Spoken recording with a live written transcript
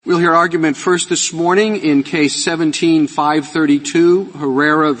We'll hear argument first this morning in Case 17-532,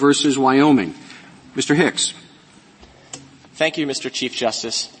 Herrera versus Wyoming. Mr. Hicks. Thank you, Mr. Chief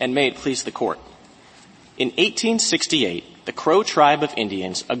Justice, and may it please the Court. In 1868, the Crow tribe of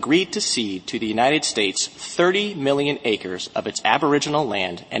Indians agreed to cede to the United States 30 million acres of its aboriginal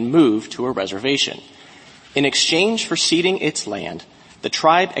land and move to a reservation. In exchange for ceding its land, the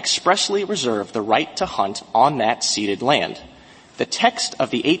tribe expressly reserved the right to hunt on that ceded land. The text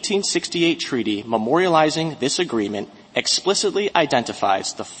of the 1868 treaty memorializing this agreement explicitly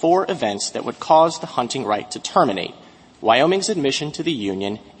identifies the 4 events that would cause the hunting right to terminate. Wyoming's admission to the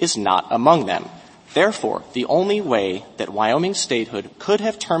Union is not among them. Therefore, the only way that Wyoming statehood could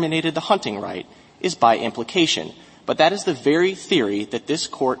have terminated the hunting right is by implication. But that is the very theory that this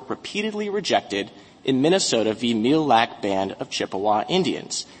Court repeatedly rejected in Minnesota v. Mille Lac Band of Chippewa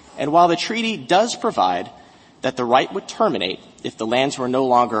Indians. And while the treaty does provide that the right would terminate if the lands were no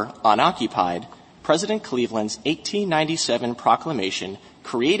longer unoccupied, President Cleveland's 1897 proclamation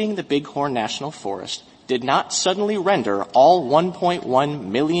creating the Bighorn National Forest did not suddenly render all 1.1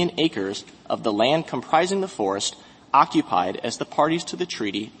 million acres of the land comprising the forest occupied as the parties to the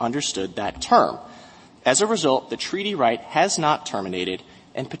treaty understood that term. As a result, the treaty right has not terminated,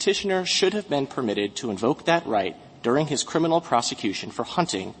 and petitioner should have been permitted to invoke that right during his criminal prosecution for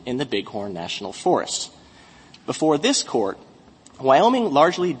hunting in the Bighorn National Forest. Before this Court, Wyoming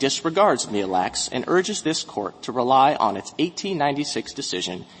largely disregards Mille Lacs and urges this Court to rely on its 1896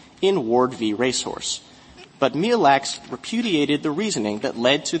 decision in Ward v. Racehorse. But Mille Lacs repudiated the reasoning that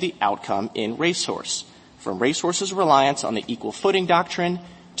led to the outcome in Racehorse, from Racehorse's reliance on the equal footing doctrine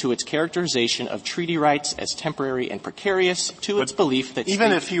to its characterization of treaty rights as temporary and precarious to its belief that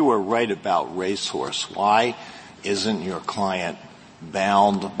even if you were right about Racehorse, why isn't your client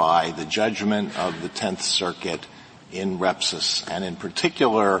bound by the judgment of the Tenth Circuit in Repsis, and in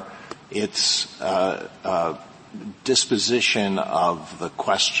particular its disposition of the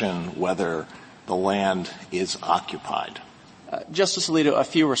question whether the land is occupied? Justice Alito, a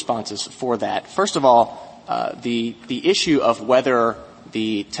few responses for that. First of all, the issue of whether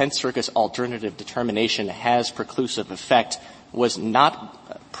the Tenth Circuit's alternative determination has preclusive effect was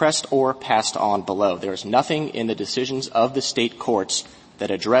not pressed or passed on below. There is nothing in the decisions of the state courts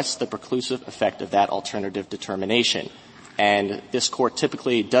that address the preclusive effect of that alternative determination. And this Court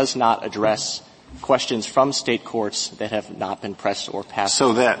typically does not address questions from state courts that have not been pressed or passed.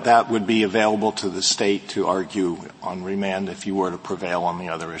 So that would be available to the state to argue on remand if you were to prevail on the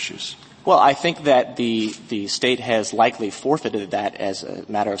other issues? Well, I think that the state has likely forfeited that as a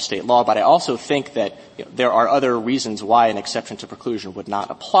matter of state law, but I also think that there are other reasons why an exception to preclusion would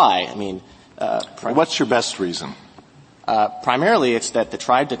not apply. I mean, what's your best reason? Primarily, it's that the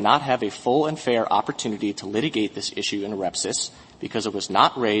tribe did not have a full and fair opportunity to litigate this issue in Repsis because it was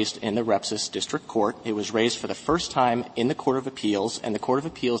not raised in the Repsis District Court. It was raised for the first time in the Court of Appeals, and the Court of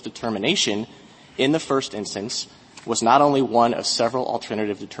Appeals determination in the first instance was not only one of several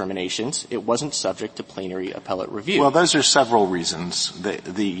alternative determinations, it wasn't subject to plenary appellate review. Well, those are several reasons.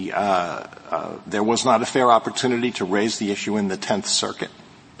 There was not a fair opportunity to raise the issue in the Tenth Circuit.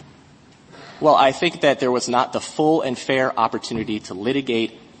 Well, I think that there was not the full and fair opportunity to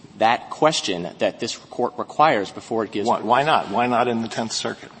litigate that question that this Court requires before it gives. Why not? Why not in the Tenth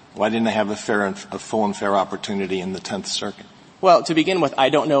Circuit? Why didn't they have a full and fair opportunity in the Tenth Circuit? Well, to begin with, I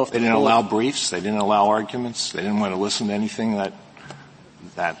don't know if they didn't allow briefs. They didn't allow arguments. They didn't want to listen to anything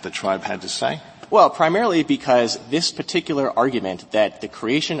that the tribe had to say. Well, primarily because this particular argument that the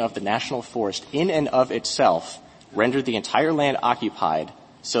creation of the national forest in and of itself rendered the entire land occupied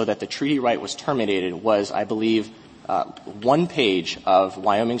so that the treaty right was terminated was, I believe, one page of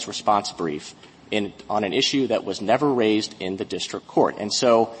Wyoming's response brief on an issue that was never raised in the district court. And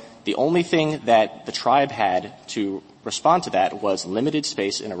so the only thing that the tribe had to respond to that was limited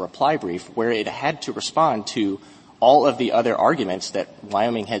space in a reply brief where it had to respond to all of the other arguments that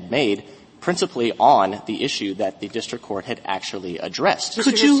Wyoming had made, principally on the issue that the district court had actually addressed.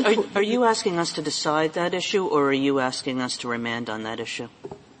 Are you asking us to decide that issue, or are you asking us to remand on that issue?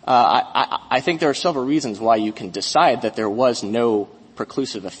 I think there are several reasons why you can decide that there was no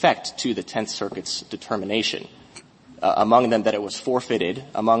preclusive effect to the Tenth Circuit's determination. Among them that it was forfeited,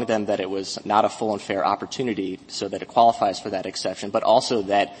 among them that it was not a full and fair opportunity so that it qualifies for that exception, but also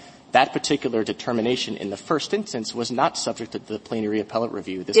that that particular determination in the first instance was not subject to the plenary appellate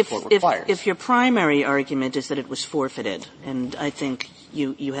review this Court requires. If your primary argument is that it was forfeited, and I think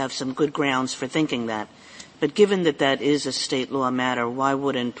you have some good grounds for thinking that, but given that that is a state law matter, why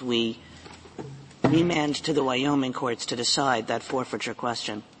wouldn't we remand to the Wyoming courts to decide that forfeiture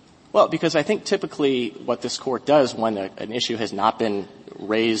question? Well, because I think typically what this Court does when an issue has not been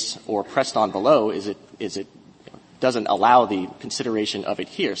raised or pressed on below is it doesn't allow the consideration of it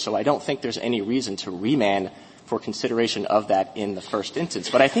here. So I don't think there's any reason to remand for consideration of that in the first instance.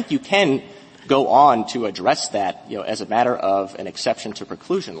 But I think you can go on to address that, as a matter of an exception to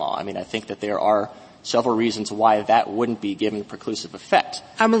preclusion law. I mean, I think that there are several reasons why that wouldn't be given preclusive effect.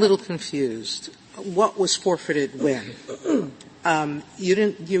 I'm a little confused. What was forfeited when?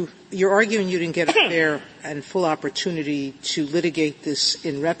 You're arguing you didn't get a fair and full opportunity to litigate this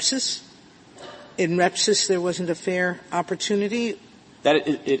in Repsis? In Repsis, there wasn't a fair opportunity? That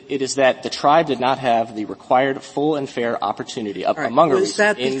it is that the tribe did not have the required full and fair opportunity among others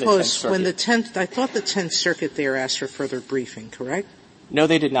in the 10th Circuit. Was that because when I thought the 10th Circuit there asked for further briefing, correct? No,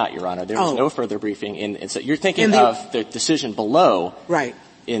 they did not, Your Honor. There was no further briefing. So you're thinking of the decision below. Right.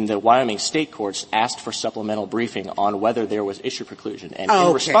 In the Wyoming state courts asked for supplemental briefing on whether there was issue preclusion. And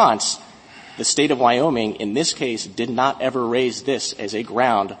in response, the state of Wyoming, in this case, did not ever raise this as a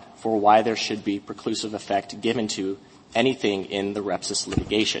ground for why there should be preclusive effect given to anything in the Repsis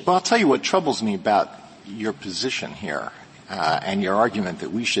litigation. Well, I'll tell you what troubles me about your position here, and your argument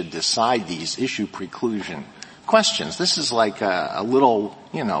that we should decide these issue preclusion questions. This is like a little,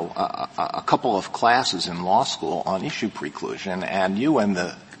 a couple of classes in law school on issue preclusion, and you and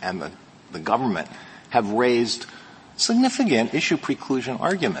the government have raised significant issue preclusion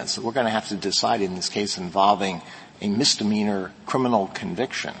arguments that we're going to have to decide in this case involving a misdemeanor criminal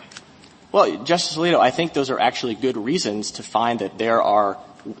conviction. Well, Justice Alito, I think those are actually good reasons to find that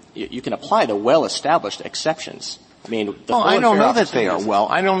you can apply the well-established exceptions. I mean, I don't know that they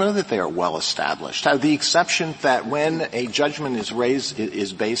are well established. The exception that when a judgment is raised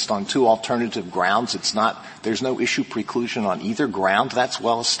is based on two alternative grounds, there's no issue preclusion on either ground, that's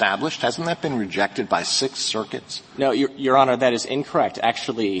well established. Hasn't that been rejected by 6 circuits? No, Your Honor, that is incorrect.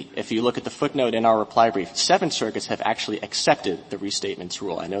 Actually, if you look at the footnote in our reply brief, 7 circuits have actually accepted the restatements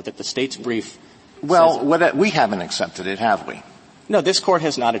rule. I know that the state's brief we haven't accepted it, have we? No, this Court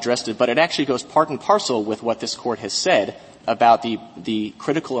has not addressed it, but it actually goes part and parcel with what this Court has said about the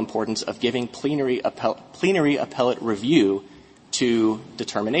critical importance of giving plenary appellate review to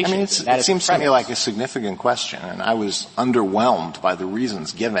determination. I mean, it seems to me like a significant question, and I was underwhelmed by the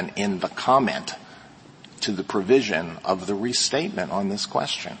reasons given in the comment to the provision of the restatement on this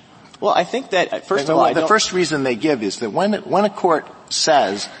question. Well, I think that, first of all, the first reason they give is that when a court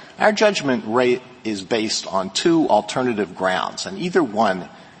says our judgment rate is based on 2 alternative grounds, and either one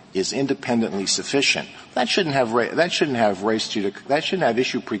is independently sufficient, that shouldn't have issue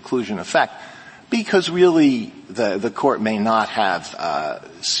preclusion effect, because really the court may not have the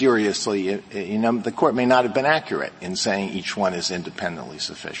court may not have been accurate in saying each one is independently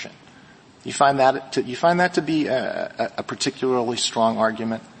sufficient. You find that to be a particularly strong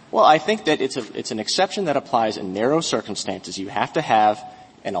argument? Well, I think that it's an exception that applies in narrow circumstances. You have to have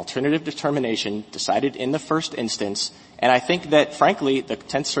an alternative determination decided in the first instance, and I think that, frankly, the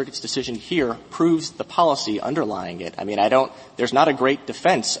 10th Circuit's decision here proves the policy underlying it. I mean, there's not a great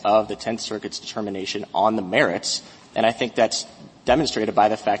defense of the 10th Circuit's determination on the merits, and I think that's demonstrated by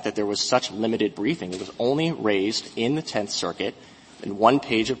the fact that there was such limited briefing. It was only raised in the 10th Circuit in 1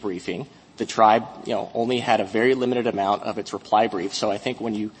 page of briefing. The tribe, only had a very limited amount of its reply brief. So I think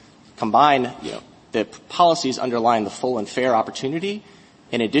when you combine, the policies underlying the full and fair opportunity,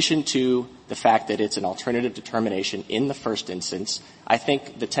 in addition to the fact that it's an alternative determination in the first instance, I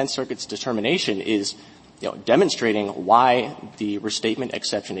think the 10th Circuit's determination is, demonstrating why the restatement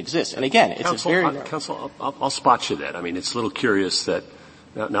exception exists. And again, it's Counsel, I'll spot you that. I mean, it's a little curious that,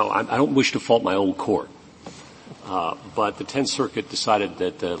 now I don't wish to fault my own court, but the 10th Circuit decided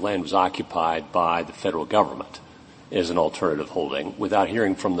that the land was occupied by the federal government as an alternative holding without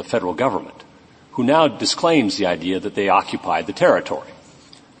hearing from the federal government, who now disclaims the idea that they occupied the territory.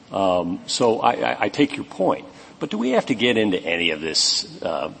 So I take your point. But do we have to get into any of this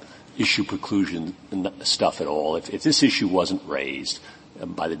issue preclusion stuff at all? If this issue wasn't raised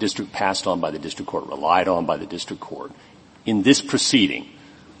by the district, passed on by the district court, relied on by the district court, in this proceeding,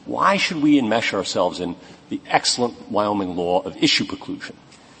 why should we enmesh ourselves in the excellent Wyoming law of issue preclusion?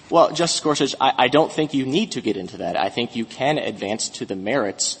 Well, Justice Gorsuch, I don't think you need to get into that. I think you can advance to the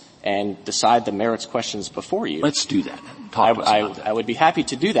merits and decide the merits questions before you. Let's do that. I would be happy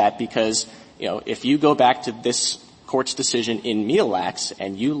to do that because, if you go back to this court's decision in Mille Lacs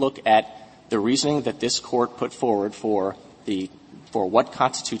and you look at the reasoning that this court put forward for what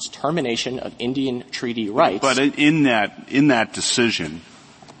constitutes termination of Indian treaty rights. But in that decision,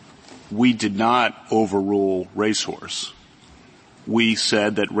 we did not overrule racehorse. We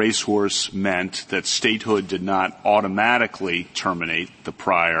said that racehorse meant that statehood did not automatically terminate the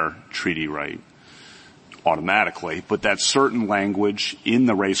prior treaty right. automatically, but that certain language in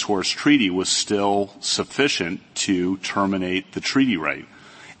the Racehorse Treaty was still sufficient to terminate the treaty right.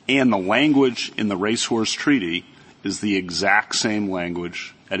 And the language in the Racehorse Treaty is the exact same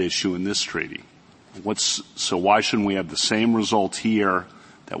language at issue in this treaty. So why shouldn't we have the same result here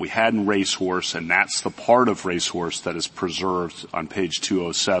that we had in Racehorse, and that's the part of Racehorse that is preserved on page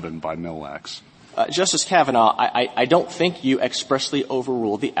 207 by Mille-Lacs? Justice Kavanaugh, I don't think you expressly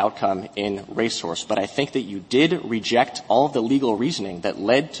overruled the outcome in Racehorse, but I think that you did reject all of the legal reasoning that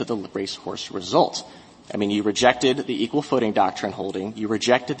led to the Racehorse result. I mean, you rejected the equal footing doctrine holding. You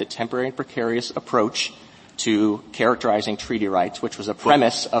rejected the temporary and precarious approach to characterizing treaty rights, which was a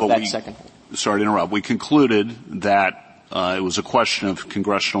premise of that second hold. Sorry to interrupt. We concluded that it was a question of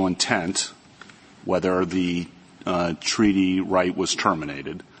congressional intent whether the treaty right was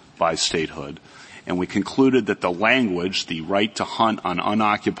terminated by statehood. And we concluded that the language, the right to hunt on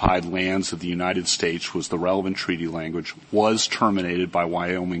unoccupied lands of the United States, was the relevant treaty language, was terminated by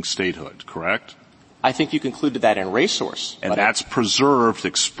Wyoming statehood, correct? I think you concluded that in Racehorse. And that's preserved,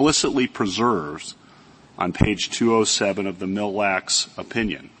 explicitly preserved, on page 207 of the Mille-Lacs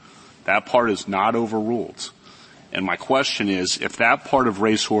opinion. That part is not overruled. And my question is, if that part of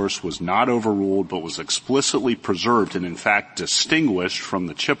Racehorse was not overruled but was explicitly preserved and in fact distinguished from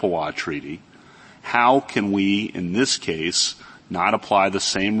the Chippewa Treaty, how can we, in this case, not apply the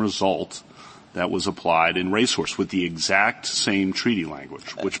same result that was applied in Racehorse with the exact same treaty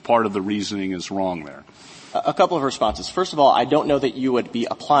language? Which part of the reasoning is wrong there? A couple of responses. First of all, I don't know that you would be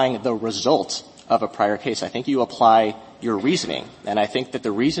applying the result of a prior case. I think you apply your reasoning. And I think that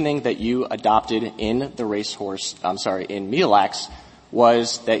the reasoning that you adopted in the in Mille-Lacs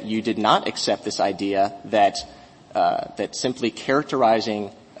was that you did not accept this idea that simply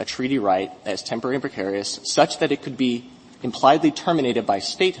characterizing a treaty right as temporary and precarious such that it could be impliedly terminated by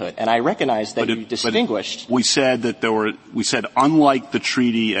statehood. And I recognize that you distinguished. We said unlike the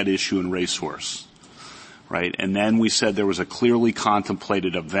treaty at issue in Racehorse, right? And then we said there was a clearly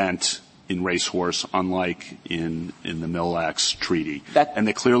contemplated event in Racehorse, unlike in the Mille-Lacs Treaty. And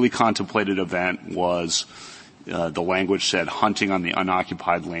the clearly contemplated event was the language said hunting on the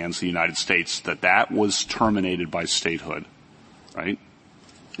unoccupied lands of the United States, that was terminated by statehood, right?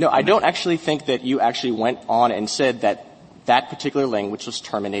 No, I don't actually think that you actually went on and said that that particular language was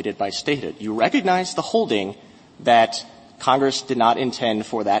terminated by statehood. You recognized the holding that Congress did not intend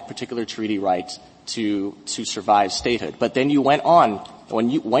for that particular treaty right to survive statehood. But then you went on, when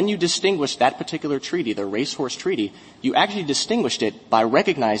you distinguished that particular treaty, the Racehorse Treaty, you actually distinguished it by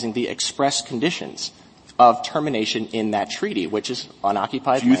recognizing the express conditions of termination in that treaty, which is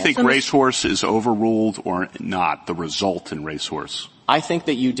unoccupied lands. Do you think Racehorse is overruled or not, the result in Racehorse? I think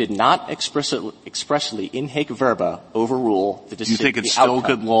that you did not expressly in haec verba overrule the decision. Do you think it's still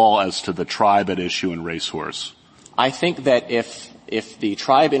good law as to the tribe at issue in Racehorse? I think that if the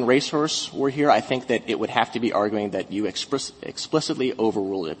tribe in Racehorse were here, I think that it would have to be arguing that you explicitly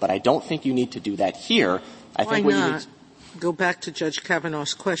overruled it. But I don't think you need to do that here. Why not? Go back to Judge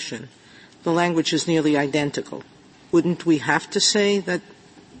Kavanaugh's question. The language is nearly identical. Wouldn't we have to say that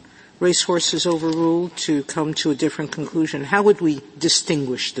Racehorse is overruled to come to a different conclusion? How would we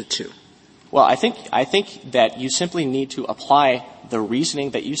distinguish the two? Well, I think that you simply need to apply the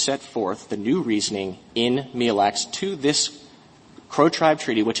reasoning that you set forth, the new reasoning in Mille-Lacs, to this Crow Tribe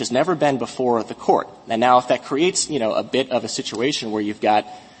Treaty, which has never been before the court. And now if that creates, a bit of a situation where you've got,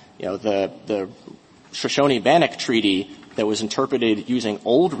 the Shoshone-Bannock Treaty that was interpreted using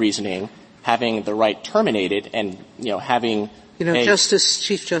old reasoning, having the right terminated and, having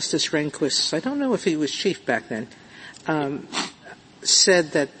Chief Justice Rehnquist, I don't know if he was chief back then,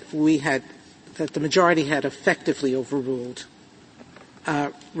 said that that the majority had effectively overruled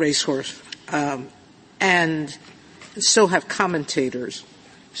Racehorse, and so have commentators.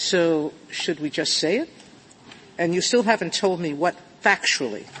 So should we just say it? And you still haven't told me what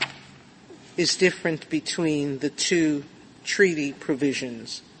factually is different between the two treaty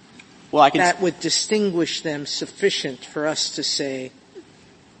provisions that would distinguish them sufficient for us to say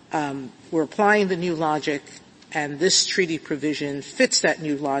we're applying the new logic and this treaty provision fits that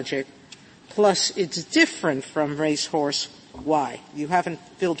new logic, plus it's different from Racehorse. Why? You haven't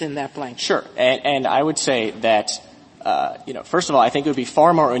filled in that blank. Sure. And I would say that, first of all, I think it would be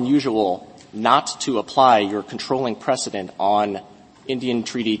far more unusual not to apply your controlling precedent on Indian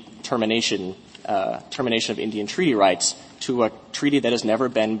treaty termination of Indian treaty rights to a treaty that has never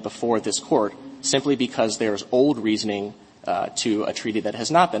been before this court, simply because there's old reasoning to a treaty that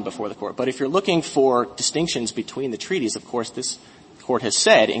has not been before the court. But if you're looking for distinctions between the treaties, of course, this court has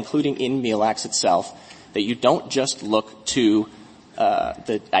said, including in Mille-Lacs itself, that you don't just look to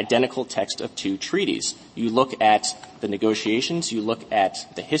the identical text of two treaties. You look at the negotiations, you look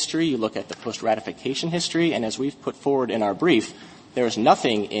at the history, you look at the post-ratification history, and as we've put forward in our brief, there is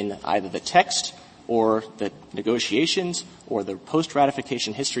nothing in either the text or the negotiations or the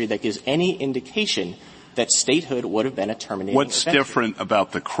post-ratification history that gives any indication that statehood would have been a terminating event. What's different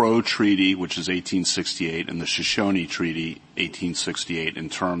about the Crow Treaty, which is 1868, and the Shoshone Treaty, 1868, in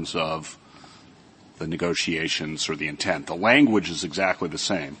terms of the negotiations or the intent? The language is exactly the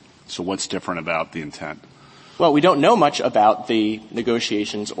same. So what's different about the intent? Well, we don't know much about the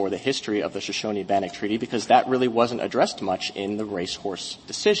negotiations or the history of the Shoshone-Bannock Treaty because that really wasn't addressed much in the racehorse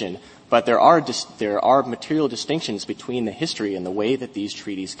decision. But there are material distinctions between the history and the way that these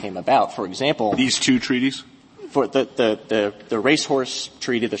treaties came about. For example, these two treaties? For the racehorse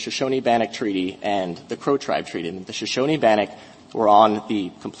treaty, the Shoshone-Bannock Treaty, and the Crow Tribe Treaty. And the Shoshone-Bannock were on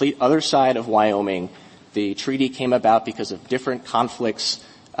the complete other side of Wyoming. The treaty came about because of different conflicts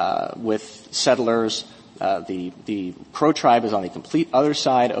with settlers. The Crow Tribe is on the complete other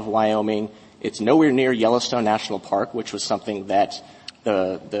side of Wyoming. It's nowhere near Yellowstone National Park, which was something that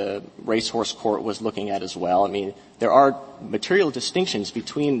the racehorse court was looking at as well. I mean, there are material distinctions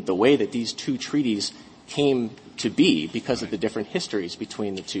between the way that these two treaties came to be because of the different histories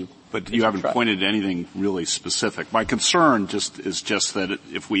between the two. But you haven't pointed to anything really specific. My concern is that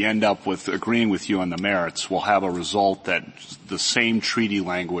if we end up with agreeing with you on the merits, we'll have a result that the same treaty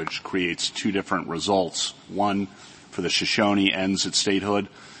language creates two different results. One for the Shoshone ends at statehood,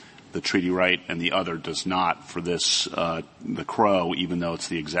 the treaty right, and the other does not for this, the Crow, even though it's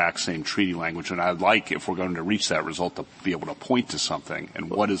the exact same treaty language. And I'd like, if we're going to reach that result, to be able to point to something. And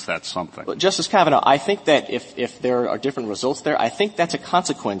what is that something? Well, Justice Kavanaugh, I think that if there are different results there, I think that's a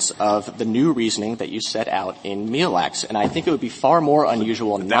consequence of the new reasoning that you set out in Mille Lacs. And I think it would be far more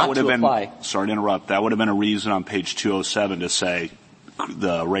unusual not to apply. Sorry to interrupt. That would have been a reason on page 207 to say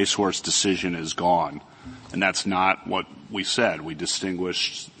the racehorse decision is gone. And that's not what we said. We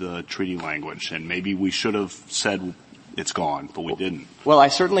distinguished the treaty language, and maybe we should have said it's gone, but we didn't. Well, I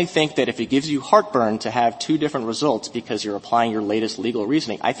certainly think that if it gives you heartburn to have two different results because you're applying your latest legal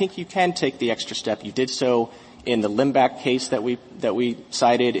reasoning, I think you can take the extra step. You did so in the Limback case that we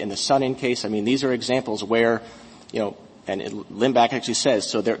cited, in the Sonnen case. I mean, these are examples where, and Limback actually says,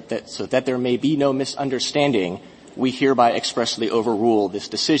 so that there may be no misunderstanding, we hereby expressly overrule this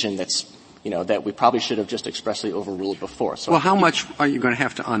decision that we probably should have just expressly overruled before. So well, how much are you going to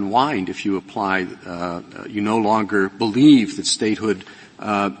have to unwind if you apply, you no longer believe that statehood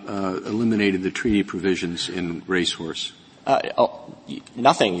eliminated the treaty provisions in racehorse?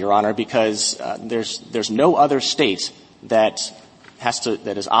 Nothing, Your Honor, because there's no other state that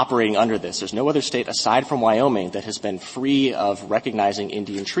is operating under this. There's no other state aside from Wyoming that has been free of recognizing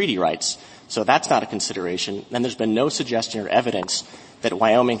Indian treaty rights. So that's not a consideration. And there's been no suggestion or evidence that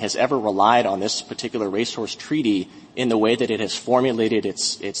Wyoming has ever relied on this particular racehorse treaty in the way that it has formulated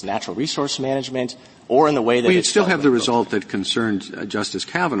its natural resource management or in the way that you'd still have the result that concerns Justice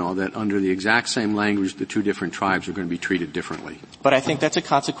Kavanaugh, that under the exact same language, the two different tribes are going to be treated differently. But I think that's a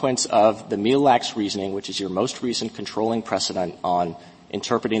consequence of the Mille Lacs reasoning, which is your most recent controlling precedent on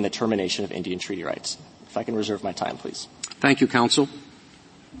interpreting the termination of Indian treaty rights. If I can reserve my time, please. Thank you, counsel.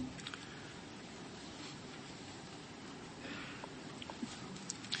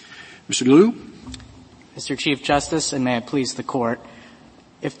 Mr. Liu? Mr. Chief Justice, and may it please the Court,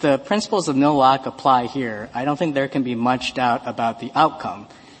 if the principles of Mille Lacs apply here, I don't think there can be much doubt about the outcome.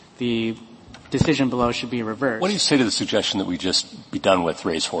 The decision below should be reversed. What do you say to the suggestion that we just be done with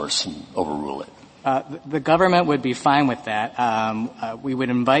racehorse and overrule it? The government would be fine with that. We would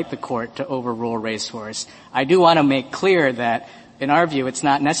invite the Court to overrule racehorse. I do want to make clear that, in our view, it's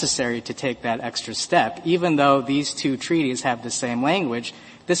not necessary to take that extra step. Even though these two treaties have the same language,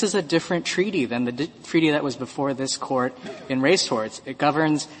 this is a different treaty than the treaty that was before this Court in racehorse. It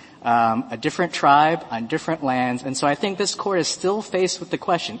governs a different tribe on different lands, and so I think this Court is still faced with the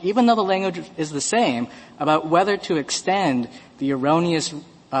question, even though the language is the same, about whether to extend the erroneous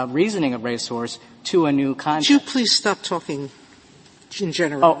reasoning of racehorse to a new context. Could you please stop talking in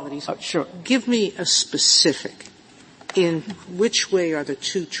generalities? Sure. Give me a specific. In which way are the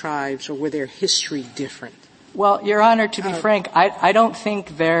two tribes, or were their history different? Well, Your Honor, to be frank, I don't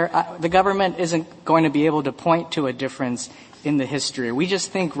think the government isn't going to be able to point to a difference in the history. We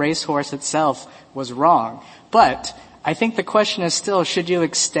just think racehorse itself was wrong. But I think the question is still, should you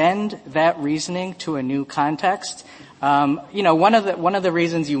extend that reasoning to a new context? One of the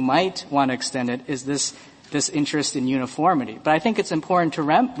reasons you might want to extend it is this interest in uniformity. But I think it's important to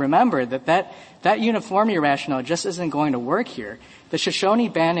remember that uniformity rationale just isn't going to work here. The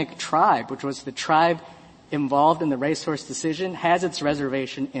Shoshone-Bannock tribe, which was the tribe involved in the racehorse decision has its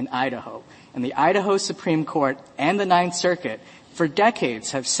reservation in Idaho. And the Idaho Supreme Court and the Ninth Circuit for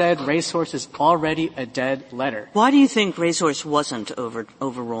decades have said racehorse is already a dead letter. Why do you think racehorse wasn't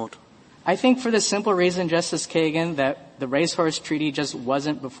overruled? I think for the simple reason, Justice Kagan, that the racehorse treaty just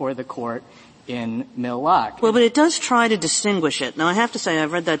wasn't before the court in Mill Lock. Well, but it does try to distinguish it. Now, I have to say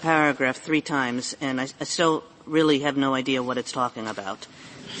I've read that paragraph 3 times, and I still really have no idea what it's talking about.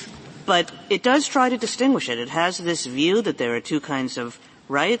 But it does try to distinguish it. It has this view that there are two kinds of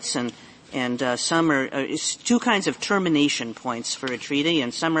rights, and some are two kinds of termination points for a treaty,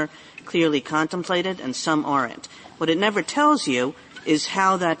 and some are clearly contemplated, and some aren't. What it never tells you is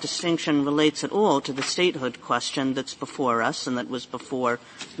how that distinction relates at all to the statehood question that's before us and that was before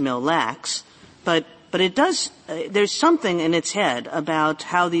Mill Lax. But it does, there's something in its head about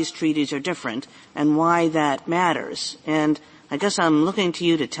how these treaties are different and why that matters. And I guess I'm looking to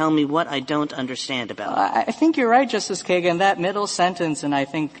you to tell me what I don't understand about it. I think you're right, Justice Kagan. That middle sentence, and I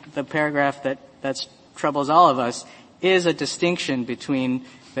think the paragraph that troubles all of us, is a distinction between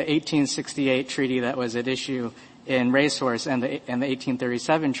the 1868 treaty that was at issue in Racehorse and the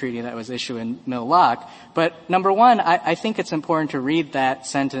 1837 treaty that was issued in Mill Lock. But number one, I think it's important to read that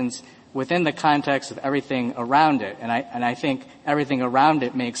sentence within the context of everything around it. And I think everything around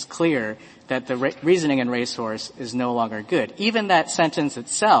it makes clear that the reasoning in Racehorse is no longer good. Even that sentence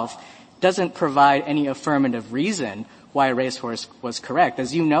itself doesn't provide any affirmative reason why Racehorse was correct.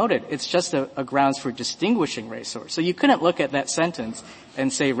 As you noted, it's just a grounds for distinguishing Racehorse. So you couldn't look at that sentence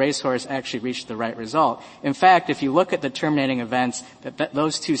and say Racehorse actually reached the right result. In fact, if you look at the terminating events that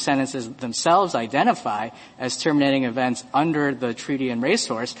those two sentences themselves identify as terminating events under the treaty in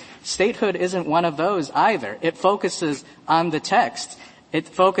Racehorse, statehood isn't one of those either. It focuses on the text. It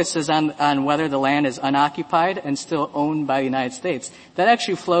focuses on whether the land is unoccupied and still owned by the United States. That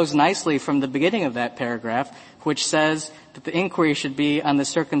actually flows nicely from the beginning of that paragraph, which says that the inquiry should be on the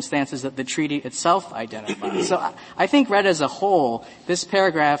circumstances that the treaty itself identifies. So I think read as a whole, this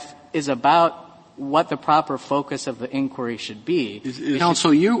paragraph is about what the proper focus of the inquiry should be.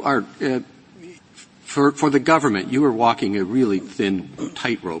 Counsel, you are, for the government, you are walking a really thin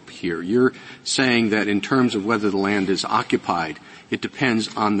tightrope here. You're saying that in terms of whether the land is occupied, it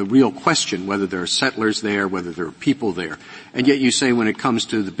depends on the real question, whether there are settlers there, whether there are people there. And yet you say when it comes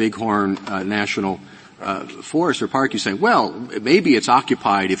to the Bighorn National forest or park, you say, well, maybe it's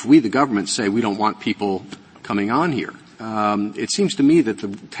occupied if we, the government, say we don't want people coming on here. It seems to me that the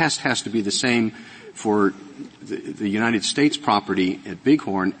test has to be the same for the United States property at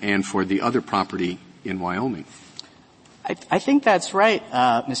Bighorn and for the other property in Wyoming. I think that's right,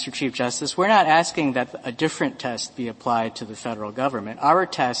 Mr. Chief Justice. We're not asking that a different test be applied to the federal government. Our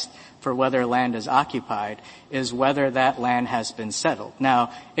test for whether land is occupied is whether that land has been settled.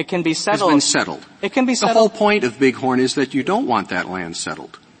 Now, it can be settled. Has been settled. It can be settled. The whole point of Bighorn is that you don't want that land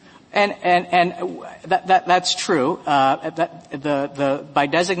settled. And that's true. By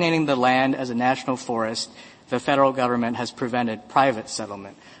designating the land as a national forest, the federal government has prevented private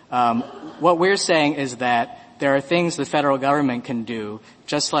settlement. What we're saying is that there are things the federal government can do,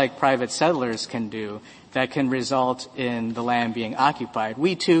 just like private settlers can do, that can result in the land being occupied.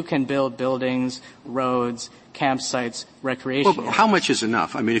 We too can build buildings, roads, campsites, recreation. Well, how much is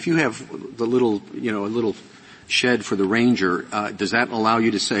enough? I mean, if you have the little, a little shed for the ranger, does that allow you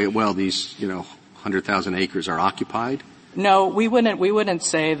to say, well, these, 100,000 acres are occupied? No, we wouldn't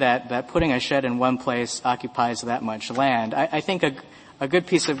say that putting a shed in one place occupies that much land. I think a good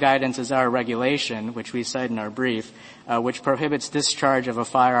piece of guidance is our regulation, which we cite in our brief, which prohibits discharge of a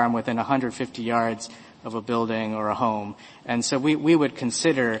firearm within 150 yards of a building or a home. And so we would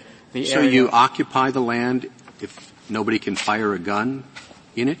consider the area. So you occupy the land if nobody can fire a gun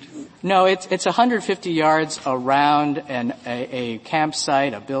in it? No, it's 150 yards around a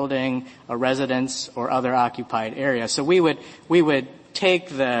campsite, a building, a residence, or other occupied area. So we would take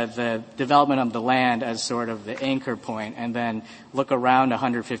the development of the land as sort of the anchor point and then look around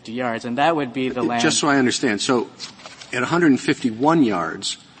 150 yards, and that would be the land. Just so I understand. So at 151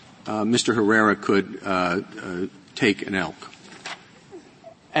 yards, Mr. Herrera could take an elk.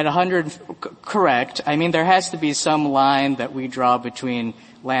 At 100, correct. I mean, there has to be some line that we draw between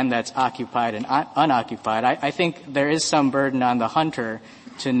land that's occupied and unoccupied. I think there is some burden on the hunter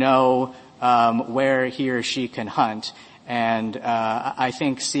to know where he or she can hunt. And I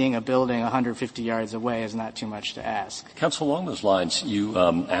think seeing a building 150 yards away is not too much to ask. Counsel, along those lines, you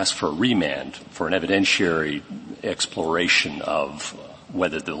asked for a remand for an evidentiary exploration of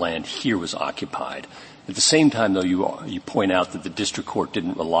whether the land here was occupied. At the same time, though, you point out that the district court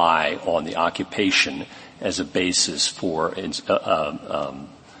didn't rely on the occupation as a basis for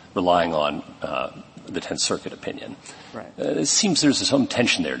relying on the Tenth Circuit opinion. Right. It seems there's some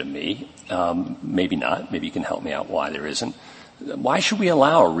tension there to me. Maybe not. Maybe you can help me out why there isn't. Why should we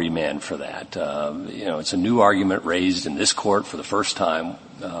allow a remand for that? It's a new argument raised in this court for the first time.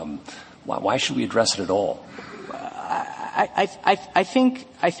 Why should we address it at all? I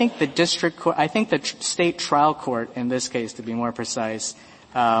think the district court, I think the state trial court in this case, to be more precise,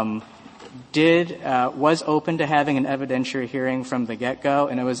 was open to having an evidentiary hearing from the get-go,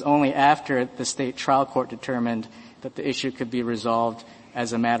 and it was only after the state trial court determined that the issue could be resolved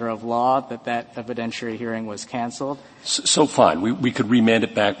as a matter of law that evidentiary hearing was canceled. So fine, we could remand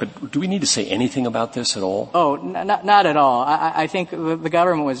it back, but do we need to say anything about this at all? Oh, not at all. I think the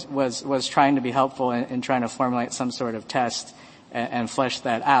government was trying to be helpful in trying to formulate some sort of test and flesh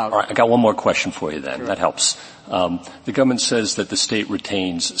that out. All right, I got one more question for you then. Sure. That helps. The government says that the state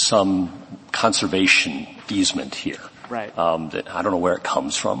retains some conservation easement here. Right. That I don't know where it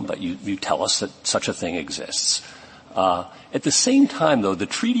comes from, but you tell us that such a thing exists. At the same time, though, the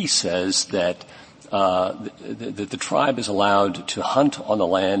treaty says that the tribe is allowed to hunt on the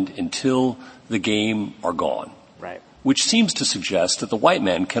land until the game are gone. Right. Which seems to suggest that the white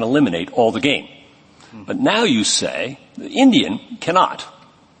man can eliminate all the game. Mm-hmm. But now you say the Indian cannot.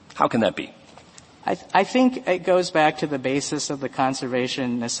 How can that be? I think it goes back to the basis of the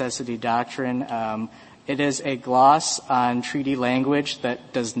conservation necessity doctrine. It is a gloss on treaty language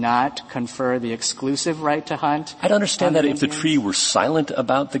that does not confer the exclusive right to hunt. I'd understand that if the Indians. treaty were silent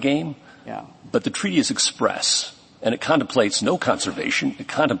about the game. Yeah. But the treaty is express, and it contemplates no conservation. It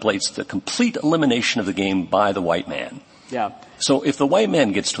contemplates the complete elimination of the game by the white man. Yeah. So if the white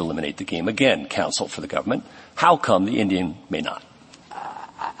man gets to eliminate the game, again, counsel for the government, how come the Indian may not?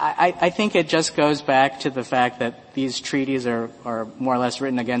 I think it just goes back to the fact that these treaties are more or less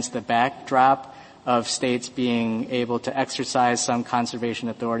written against the backdrop of states being able to exercise some conservation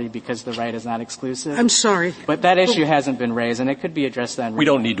authority because the right is not exclusive. I'm sorry. But that issue hasn't been raised, and it could be addressed then. We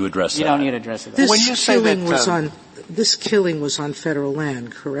don't need to address that. You don't need to address it. This killing was on federal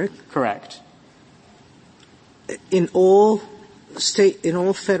land, correct? Correct. In all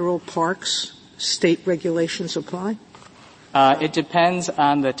federal parks, state regulations apply? It depends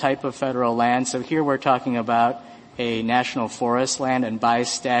on the type of federal land. So here we're talking about a national forest land, and by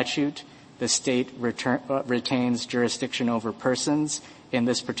statute, the state retains jurisdiction over persons in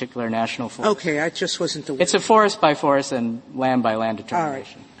this particular national forest. Okay, I just wasn't aware. It's a forest by forest and land by land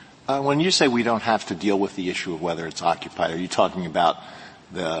determination. All right. When you say we don't have to deal with the issue of whether it's occupied, are you talking about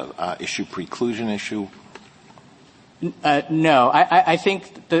the issue preclusion issue? No. I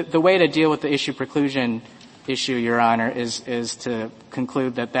think the way to deal with the issue preclusion issue, Your Honor, is to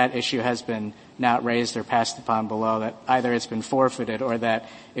conclude that issue has been not raised or passed upon below, that either it's been forfeited or that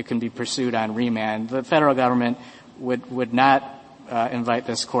it can be pursued on remand. The federal government would not invite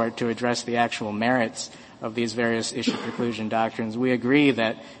this court to address the actual merits of these various issue preclusion doctrines. We agree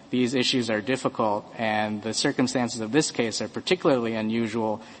that these issues are difficult, and the circumstances of this case are particularly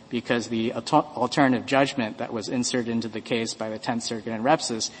unusual because the alternative judgment that was inserted into the case by the Tenth Circuit and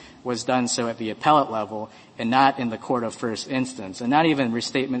Repsis was done so at the appellate level and not in the court of first instance. And not even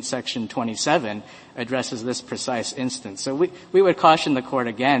Restatement Section 27 addresses this precise instance. So we would caution the court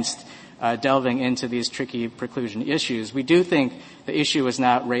against delving into these tricky preclusion issues. We do think the issue was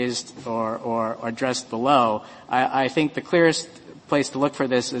not raised or addressed below. I think the clearest place to look for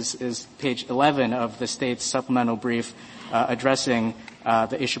this is page 11 of the state's supplemental brief addressing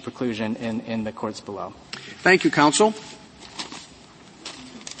the issue preclusion in the courts below. Thank you, counsel.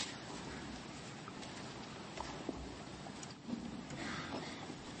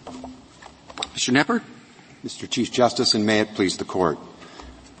 Mr. Knepper? Mr. Chief Justice, and may it please the Court.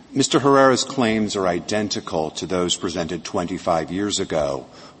 Mr. Herrera's claims are identical to those presented 25 years ago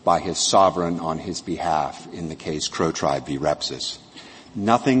by his sovereign on his behalf in the case Crow Tribe v. Repsis.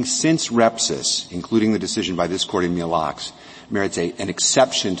 Nothing since Repsis, including the decision by this Court in Mille Lacs, merits an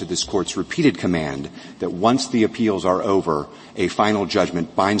exception to this Court's repeated command that once the appeals are over, a final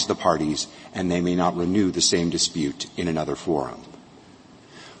judgment binds the parties and they may not renew the same dispute in another forum.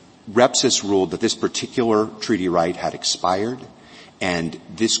 Repsis ruled that this particular treaty right had expired, and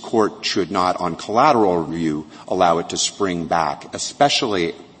this Court should not, on collateral review, allow it to spring back,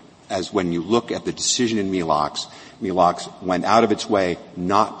 especially as when you look at the decision in Mille Lacs went out of its way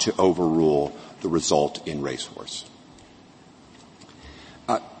not to overrule the result in Racehorse.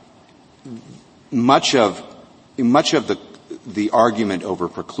 Much of the argument over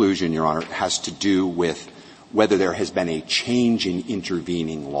preclusion, Your Honor, has to do with whether there has been a change in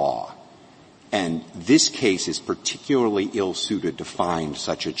intervening law. And this case is particularly ill-suited to find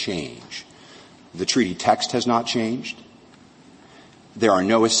such a change. The treaty text has not changed. there are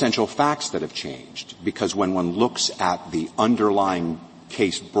no essential facts that have changed, because when one looks at the underlying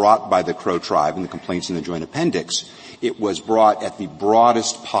case brought by the Crow tribe and the complaints in the joint appendix, it was brought at the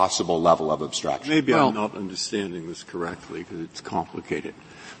broadest possible level of abstraction. Maybe I'm not understanding this correctly because it's complicated.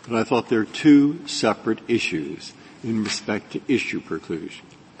 But I thought there are two separate issues in respect to issue preclusion.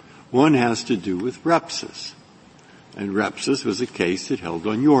 One has to do with Repsis. And Repsis was a case that held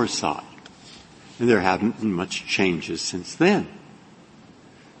on your side. And there haven't been much changes since then.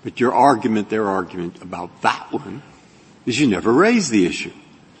 But their argument about that one is you never raised the issue.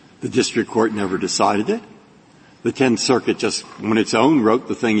 The district court never decided it. The Tenth Circuit just, on its own, wrote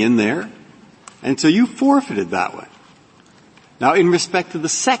the thing in there. And so you forfeited that one. Now, in respect to the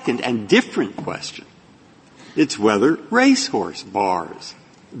second and different question, it's whether racehorse bars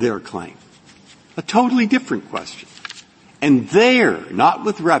their claim. A totally different question. And there, not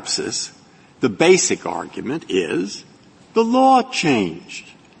with Repsis, the basic argument is the law changed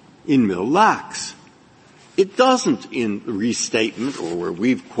in Mille Lacs. It doesn't in the restatement, or where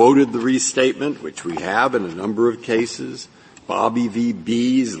we've quoted the restatement, which we have in a number of cases, Bobby v.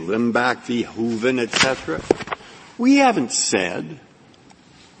 Bees, Limbach v. Hooven, etc. We haven't said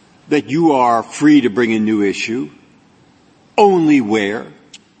that you are free to bring a new issue only where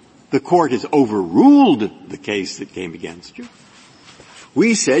the court has overruled the case that came against you.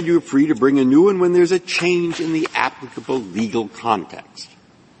 We said you're free to bring a new one when there's a change in the applicable legal context.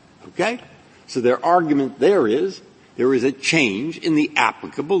 Okay? So their argument there is a change in the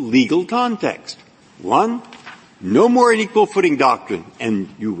applicable legal context. One, no more unequal footing doctrine,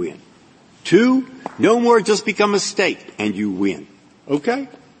 and you win. Two, no more just become a state, and you win. Okay?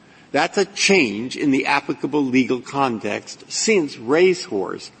 That's a change in the applicable legal context since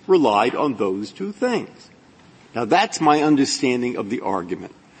racehorse relied on those two things. Now that's my understanding of the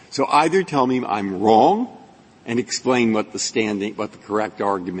argument. So either tell me I'm wrong and explain what the correct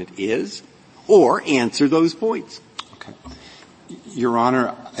argument is, or answer those points. Okay. Your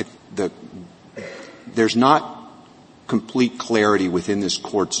Honor, there's not complete clarity within this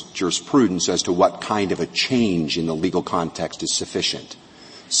Court's jurisprudence as to what kind of a change in the legal context is sufficient.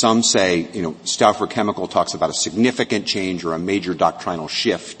 Some say, Stauffer Chemical talks about a significant change or a major doctrinal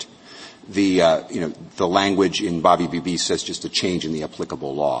shift. The language in Bobby B.B. says just a change in the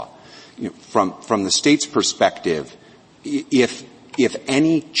applicable law. From the state's perspective, if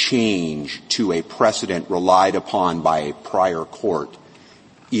any change to a precedent relied upon by a prior court,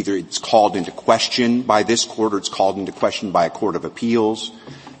 either it's called into question by this court or it's called into question by a court of appeals,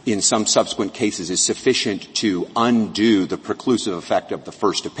 in some subsequent cases is sufficient to undo the preclusive effect of the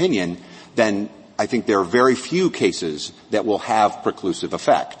first opinion, then I think there are very few cases that will have preclusive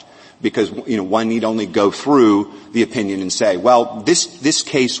effect. Because, one need only go through the opinion and say, well, this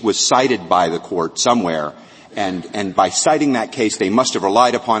case was cited by the court somewhere, and by citing that case, they must have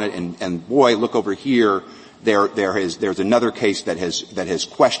relied upon it, and boy, look over here, there's another case that has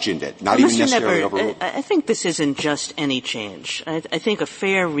questioned it, not even necessarily overruled. I think this isn't just any change. I think a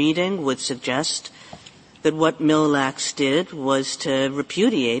fair reading would suggest that what Mille Lacs did was to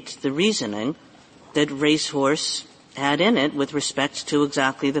repudiate the reasoning that racehorse had in it with respect to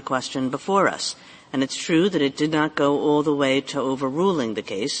exactly the question before us. And it's true that it did not go all the way to overruling the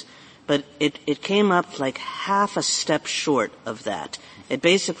case, but it came up like half a step short of that. It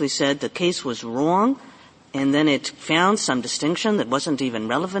basically said the case was wrong, and then it found some distinction that wasn't even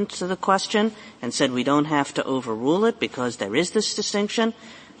relevant to the question and said we don't have to overrule it because there is this distinction.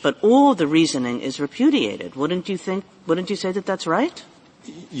 But all the reasoning is repudiated. Wouldn't you say that that's right?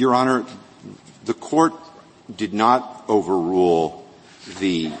 Your Honor, the court did not overrule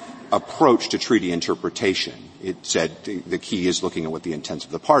the approach to treaty interpretation. It said the key is looking at what the intent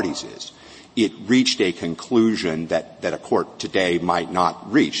of the parties is. It reached a conclusion that a court today might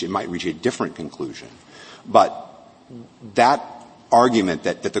not reach. It might reach a different conclusion. But that argument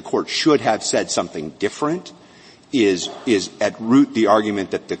that the court should have said something different is at root the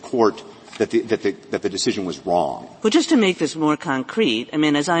argument that the court that the decision was wrong. Well, just to make this more concrete,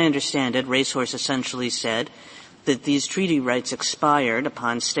 as I understand it, Racehorse essentially said that these treaty rights expired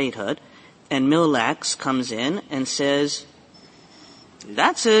upon statehood, and Mille Lacs comes in and says,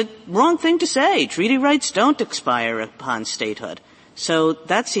 that's a wrong thing to say. Treaty rights don't expire upon statehood. So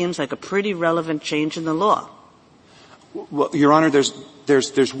that seems like a pretty relevant change in the law. Well, Your Honor,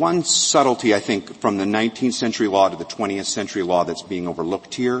 there's one subtlety, I think, from the 19th century law to the 20th century law that's being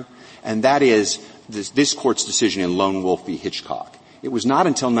overlooked here, and that is this Court's decision in Lone Wolf v. Hitchcock. It was not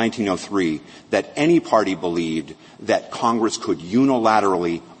until 1903 that any party believed that Congress could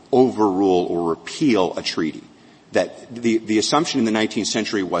unilaterally overrule or repeal a treaty. That the assumption in the 19th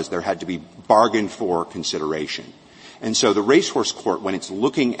century was there had to be bargained for consideration. And so the racehorse court, when it's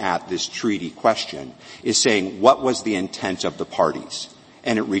looking at this treaty question, is saying what was the intent of the parties?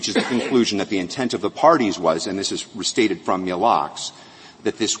 And it reaches the conclusion that the intent of the parties was, and this is restated from Milox,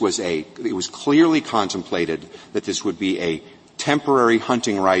 that it was clearly contemplated that this would be a temporary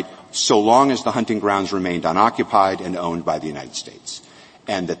hunting right so long as the hunting grounds remained unoccupied and owned by the United States.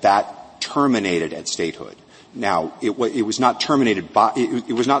 And that terminated at statehood. Now, it was not terminated by,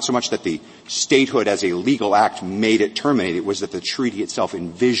 it was not so much that the statehood as a legal act made it terminate, it was that the treaty itself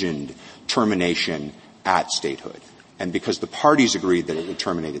envisioned termination at statehood. And because the parties agreed that it would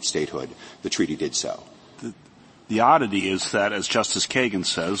terminate at statehood, the treaty did so. The oddity is that, as Justice Kagan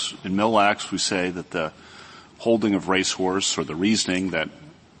says, in Mille-Lacs we say that the holding of racehorse, or the reasoning that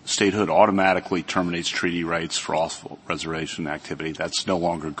statehood automatically terminates treaty rights for all reservation activity, that's no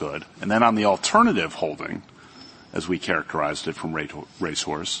longer good. And then on the alternative holding, as we characterized it from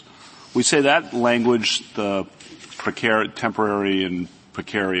racehorse, we say that language, the temporary and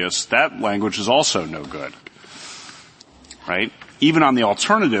precarious, that language is also no good. Right? Even on the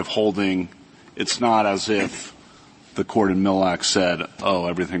alternative holding, it's not as if the court in Mille-Lacs said, oh,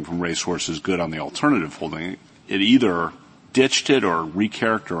 everything from racehorse is good on the alternative holding. It either ditched it or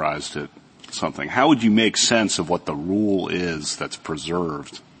recharacterized it something. How would you make sense of what the rule is that's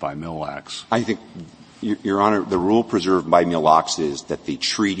preserved by Mille-Lacs? I think, Your Honor, the rule preserved by Mille-Lacs is that the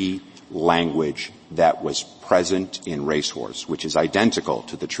treaty language that was present in racehorse, which is identical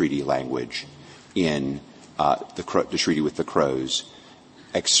to the treaty language in the treaty with the Crows,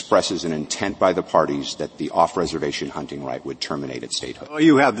 expresses an intent by the parties that the off-reservation hunting right would terminate at statehood. Well,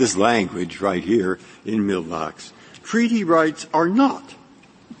 you have this language right here in Mille-Lacs. Treaty rights are not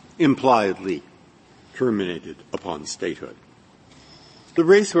impliedly terminated upon statehood. The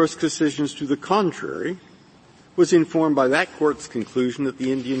racehorse decisions to the contrary was informed by that court's conclusion that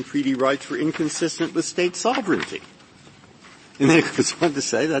the Indian treaty rights were inconsistent with state sovereignty. And then it goes on to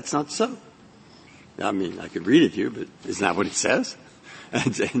say that's not so. I mean, I could read it to you, but isn't that what it says?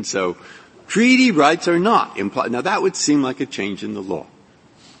 And so treaty rights are not implied. Now, that would seem like a change in the law,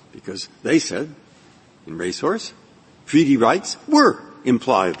 because they said in racehorse treaty rights were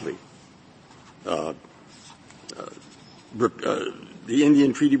impliedly the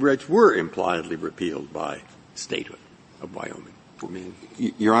Indian treaty rights were impliedly repealed by statehood of Wyoming. I mean,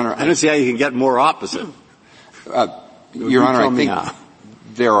 Your Honor, I don't see how you can get more opposite. Your Honor, I think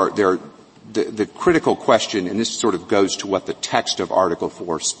there are the critical question, and this sort of goes to what the text of Article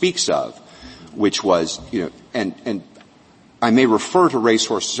 4 speaks of, which was, and I may refer to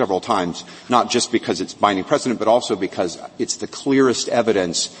racehorse several times, not just because it's binding precedent, but also because it's the clearest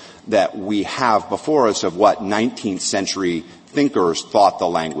evidence that we have before us of what 19th century thinkers thought the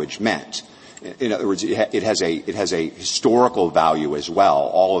language meant. In other words, it has a historical value as well.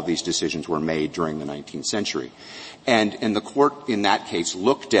 All of these decisions were made during the 19th century. And the court in that case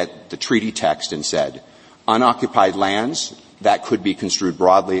looked at the treaty text and said, unoccupied lands, that could be construed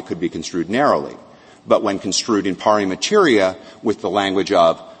broadly, it could be construed narrowly. But when construed in pari materia with the language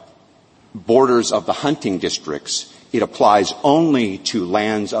of borders of the hunting districts, it applies only to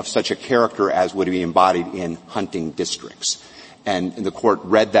lands of such a character as would be embodied in hunting districts. And the court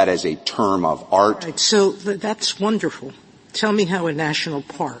read that as a term of art. Right, so that's wonderful. Tell me how a national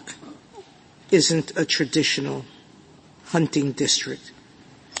park isn't a traditional hunting district.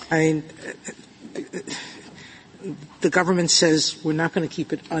 I mean, the government says we're not going to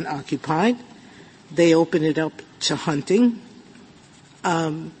keep it unoccupied. They open it up to hunting.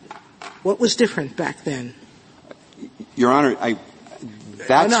 What was different back then? Your Honor,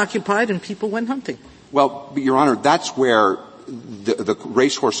 that's unoccupied and people went hunting. Well, Your Honor, that's where the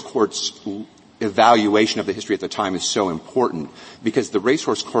racehorse court's evaluation of the history at the time is so important, because the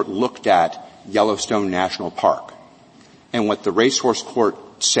racehorse court looked at Yellowstone National Park. And what the racehorse court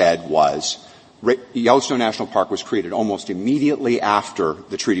said was Yellowstone National Park was created almost immediately after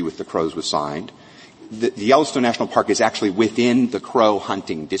the treaty with the Crows was signed. The Yellowstone National Park is actually within the Crow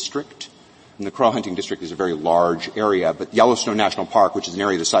hunting district. And the Crow hunting district is a very large area, but Yellowstone National Park, which is an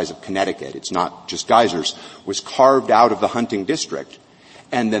area the size of Connecticut, it's not just geysers, was carved out of the hunting district.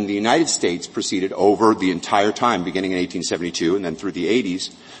 And then the United States proceeded over the entire time, beginning in 1872 and then through the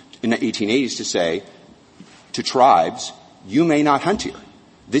 1880s, to say to tribes, you may not hunt here.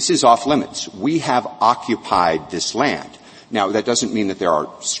 This is off limits. We have occupied this land. Now, that doesn't mean that there are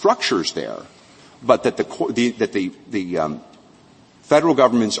structures there, but that the federal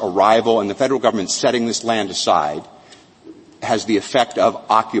government's arrival and the federal government setting this land aside has the effect of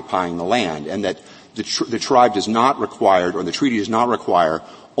occupying the land, and that the tribe does not require, or the treaty does not require,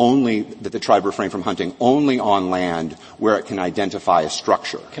 only that the tribe refrain from hunting only on land where it can identify a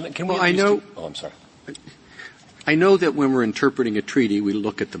structure. Can we? Well, I know. Oh, I'm sorry. I know that when we're interpreting a treaty, we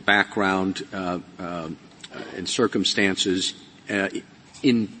look at the background and circumstances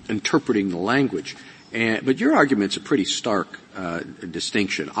in interpreting the language. But your argument's a pretty stark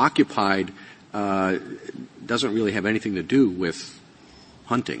distinction. Occupied doesn't really have anything to do with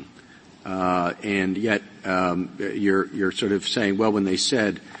hunting. And yet you're sort of saying, well, when they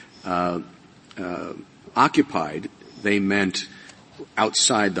said occupied, they meant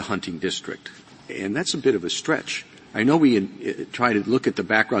outside the hunting district. And that's a bit of a stretch. I know we try to look at the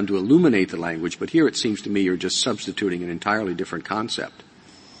background to illuminate the language, but here it seems to me you're just substituting an entirely different concept.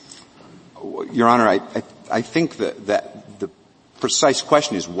 Your Honor, I think that the precise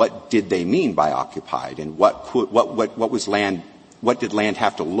question is what did they mean by occupied, and what was land, what did land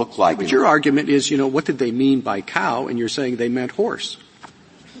have to look like? But your argument is, what did they mean by cow, and you're saying they meant horse.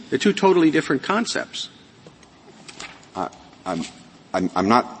 They're two totally different concepts. I'm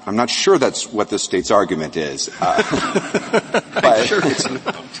not sure that's what the state's argument is. I'm sure it's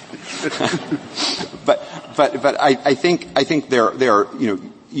not. but I think there are,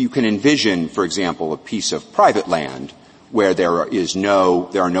 you can envision, for example, a piece of private land where there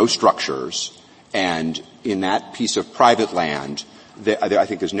are no structures, and in that piece of private land, I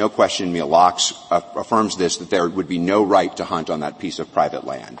think there's no question, Locke affirms this, that there would be no right to hunt on that piece of private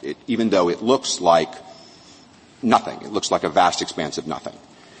land, even though it looks like nothing. It looks like a vast expanse of nothing.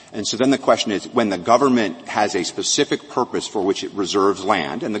 And so then the question is, when the government has a specific purpose for which it reserves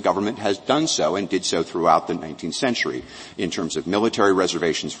land, and the government has done so and did so throughout the 19th century in terms of military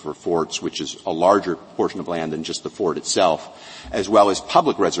reservations for forts, which is a larger portion of land than just the fort itself, as well as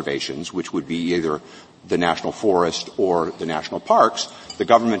public reservations, which would be either the national forest or the national parks, the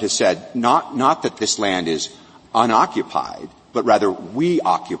government has said not that this land is unoccupied, but rather we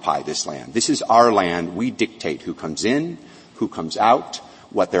occupy this land. This is our land. We dictate who comes in, who comes out,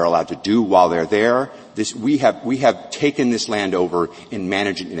 what they're allowed to do while they're there. We have taken this land over and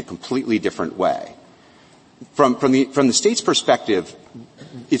managed it in a completely different way. From the state's perspective,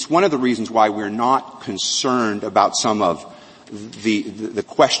 it's one of the reasons why we're not concerned about some of the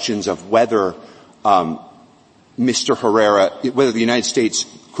questions of whether Mr. Herrera, whether the United States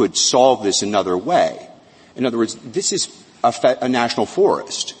could solve this another way. In other words, this is a national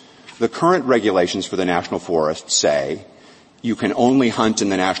forest. The current regulations for the national forest say you can only hunt in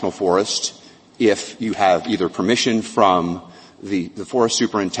the national forest if you have either permission from the forest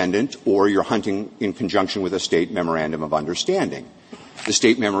superintendent or you're hunting in conjunction with a state memorandum of understanding. The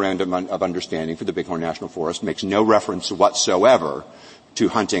state memorandum of understanding for the Bighorn National Forest makes no reference whatsoever to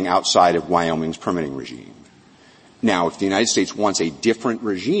hunting outside of Wyoming's permitting regime. Now, if the United States wants a different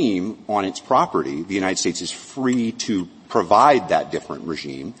regime on its property, the United States is free to provide that different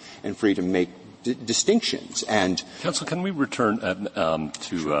regime and free to make distinctions. And Counsel, can we return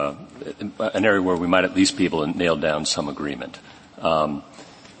to an area where we might at least be able to nail down some agreement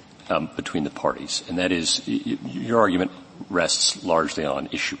between the parties? And that is, your argument rests largely on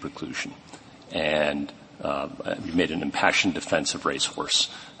issue preclusion. And you made an impassioned defense of racehorse,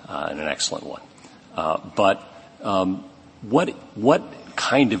 and an excellent one. But what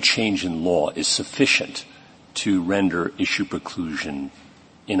kind of change in law is sufficient to render issue preclusion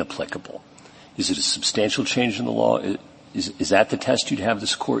inapplicable? Is it a substantial change in the law? Is that the test you'd have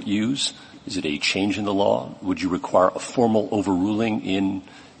this court use? Is it a change in the law? Would you require a formal overruling in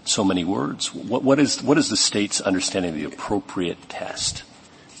so many words? What is the state's understanding of the appropriate test?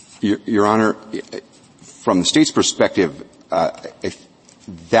 Your Honor, from the state's perspective, if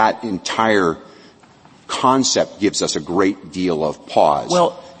that entire concept gives us a great deal of pause.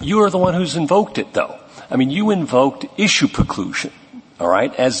 Well, you're the one who's invoked it, though. I mean, you invoked issue preclusion, all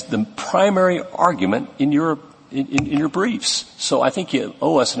right, as the primary argument in your briefs. So I think you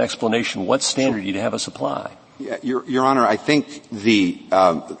owe us an explanation. What standard you'd have us apply? Yeah, Your Honor, I think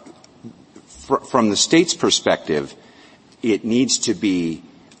from the state's perspective, it needs to be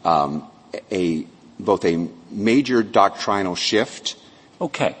both a major doctrinal shift.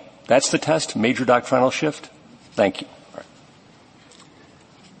 Okay. That's the test, major doctrinal shift? Thank you.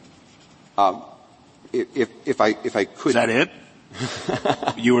 All right. If I could. Is that it?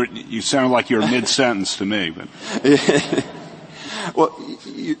 You sounded like you were mid-sentence to me, but. Well,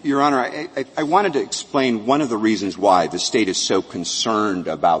 Your Honor, I wanted to explain one of the reasons why the state is so concerned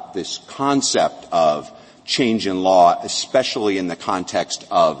about this concept of change in law, especially in the context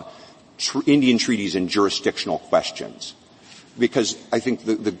of Indian treaties and jurisdictional questions. Because I think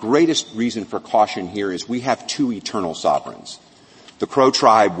the greatest reason for caution here is we have two eternal sovereigns. The Crow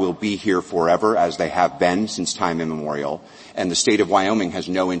tribe will be here forever, as they have been since time immemorial, and the state of Wyoming has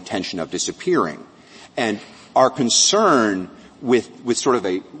no intention of disappearing. And our concern with sort of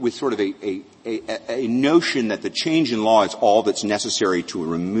a notion that the change in law is all that's necessary to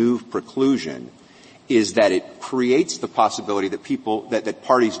remove preclusion is that it creates the possibility that that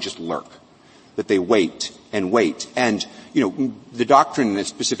parties just lurk, that they wait and wait. And, the doctrine in a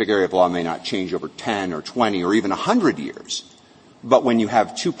specific area of law may not change over 10 or 20 or even 100 years. But when you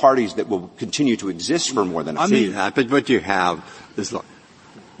have two parties that will continue to exist for more than a years. But what you have is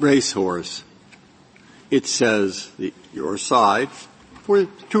racehorse. It says your side for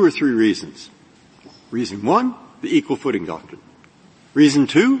 2 or 3 reasons. Reason 1, the equal footing doctrine. Reason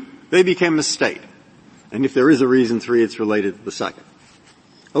 2, they became a state. And if there is a reason 3, it's related to the second.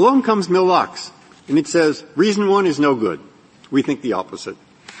 Along comes Mille-Lacs, and it says, reason 1 is no good. We think the opposite.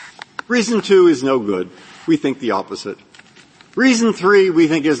 Reason 2 is no good. We think the opposite. Reason 3 we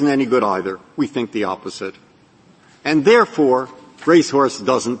think isn't any good either. We think the opposite. And therefore, racehorse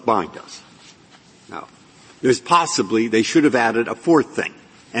doesn't bind us. Now, they should have added a 4th thing.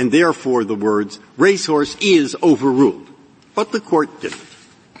 And therefore the words, racehorse is overruled. But the court didn't.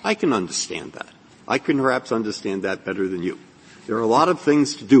 I can understand that. I can perhaps understand that better than you. There are a lot of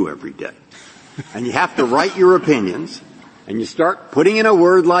things to do every day. And you have to write your opinions, and you start putting in a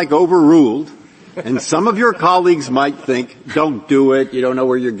word like overruled, and some of your colleagues might think, don't do it, you don't know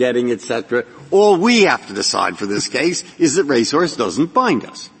where you're getting, etc. All we have to decide for this case is that racehorse doesn't bind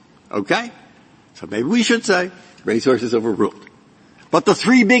us. Okay? So maybe we should say racehorse is overruled. But the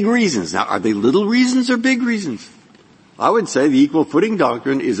 3 big reasons, now are they little reasons or big reasons? I would say the equal footing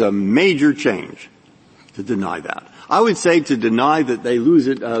doctrine is a major change to deny that. I would say to deny that they lose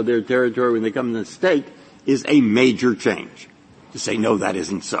their territory when they come to the state is a major change. To say, no, that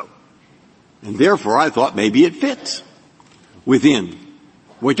isn't so. And therefore, I thought maybe it fits within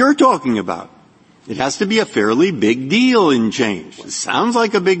what you're talking about. It has to be a fairly big deal in change. It sounds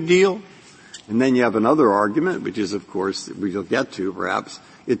like a big deal. And then you have another argument, which is, of course, we'll get to perhaps,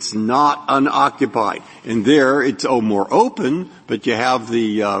 it's not unoccupied. And there it's more open, but you have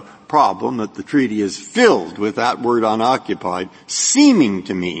the problem that the treaty is filled with that word unoccupied, seeming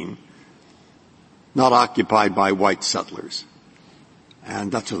to mean not occupied by white settlers.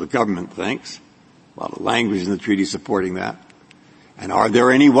 And that's what the government thinks. A lot of language in the treaty supporting that. And are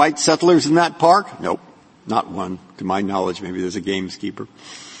there any white settlers in that park? Nope, not one. To my knowledge, maybe there's a gameskeeper.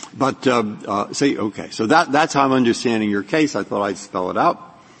 But okay. So that's how I'm understanding your case. I thought I'd spell it out.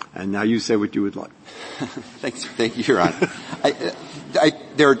 And now you say what you would like. Thank you, Your Honor.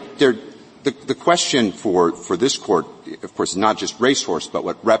 The question for this court, of course, is not just racehorse, but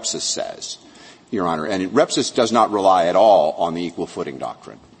what Repsis says, Your Honor. And Repsis does not rely at all on the equal footing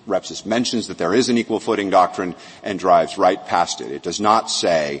doctrine. Repsis mentions that there is an equal footing doctrine and drives right past it. It does not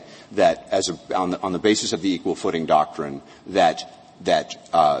say that on the basis of the equal footing doctrine that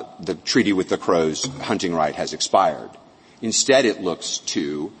the treaty with the Crows hunting right has expired. Instead, it looks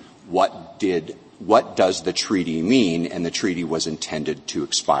to what does the treaty mean, and the treaty was intended to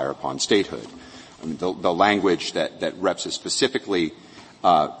expire upon statehood. I mean, the language that Repsis specifically,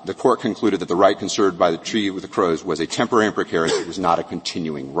 the court concluded that the right conferred by the treaty with the Crows was a temporary and precarious, it was not a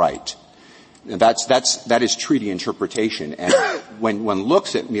continuing right. And that is treaty interpretation. And when one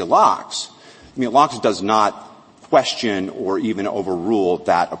looks at Mille-Lacs does not question or even overrule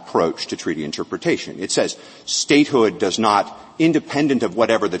that approach to treaty interpretation. It says statehood does not, independent of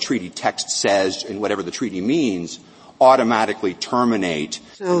whatever the treaty text says and whatever the treaty means, automatically terminate.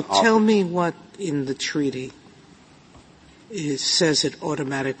 So tell me what in the treaty says it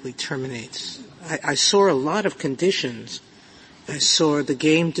automatically terminates. I saw a lot of conditions. I saw the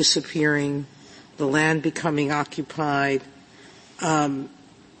game disappearing, the land becoming occupied, but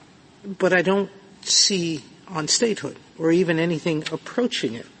I don't see on statehood, or even anything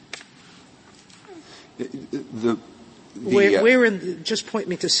approaching it. Just point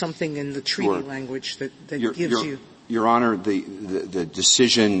me to something in the treaty language that gives you. Your Honor, the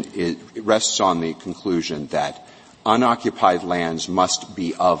decision rests on the conclusion that unoccupied lands must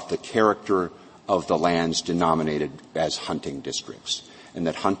be of the character of the lands denominated as hunting districts, and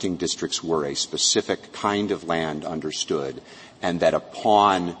that hunting districts were a specific kind of land understood, and that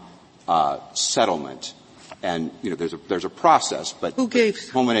upon settlement, and there's a process, but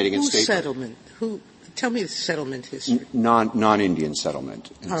culminating in statehood. Settlement? Tell me the settlement history. Non-Indian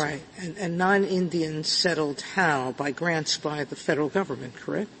settlement. All right, and non-Indian settled how? By grants by the federal government,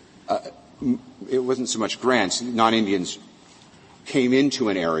 correct? It wasn't so much grants. Non-Indians came into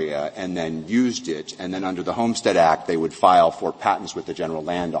an area and then used it, and then under the Homestead Act, they would file for patents with the General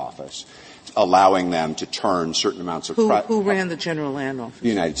Land Office, allowing them to turn certain amounts of Who ran the General Land Office? The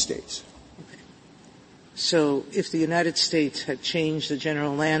United States. So if the United States had changed the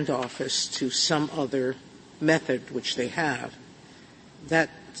General Land Office to some other method, which they have, that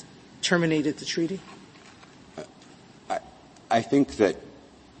terminated the treaty? I think that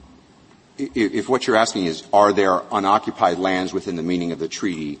if what you're asking is, are there unoccupied lands within the meaning of the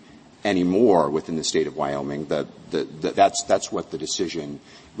treaty anymore within the state of Wyoming, that's what the decision,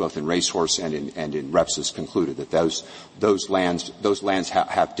 both in Racehorse and in Repsis, concluded, that those lands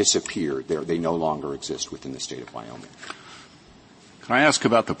have disappeared. They no longer exist within the state of Wyoming. Can I ask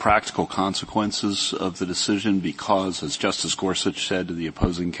about the practical consequences of the decision? Because, as Justice Gorsuch said to the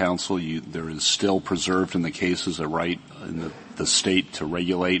opposing counsel, there is still preserved in the cases a right in the state to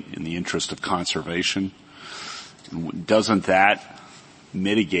regulate in the interest of conservation. Doesn't that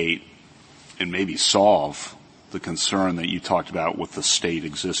mitigate and maybe solve the concern that you talked about with the state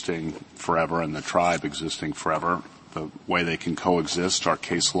existing forever and the tribe existing forever? The way they can coexist, our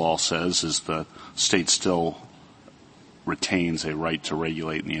case law says, is the state still retains a right to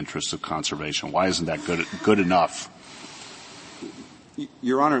regulate in the interest of conservation. Why isn't that good enough?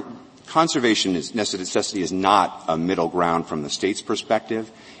 Your Honor, conservation necessity is not a middle ground from the state's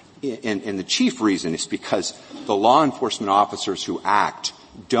perspective. And the chief reason is because the law enforcement officers who act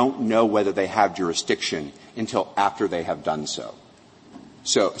don't know whether they have jurisdiction until after they have done so.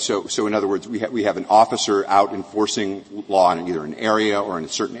 So in other words, we have an officer out enforcing law in either an area or in a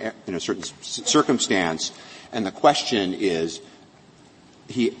certain circumstance, and the question is,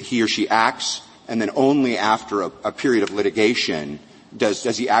 he or she acts, and then only after a period of litigation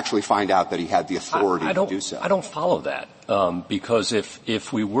does he actually find out that he had the authority to do so. I don't follow that, because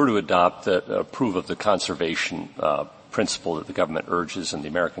if we were to approve of the conservation principle that the government urges and the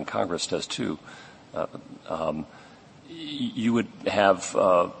American Congress does too, you would have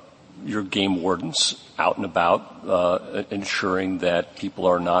your game wardens out and about ensuring that people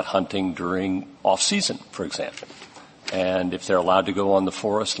are not hunting during off-season, for example. And if they're allowed to go on the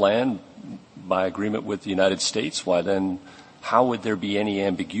forest land by agreement with the United States, why then how would there be any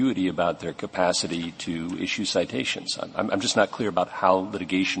ambiguity about their capacity to issue citations? I'm just not clear about how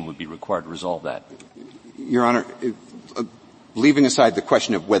litigation would be required to resolve that. Your Honor, leaving aside the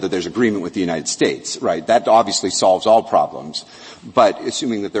question of whether there's agreement with the United States, right, that obviously solves all problems. But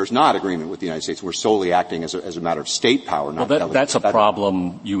assuming that there's not agreement with the United States, we're solely acting as a matter of state power. Not that's a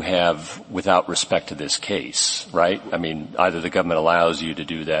problem you have without respect to this case, right? I mean, either the government allows you to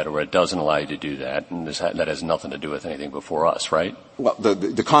do that or it doesn't allow you to do that, and that has nothing to do with anything before us, right? Well,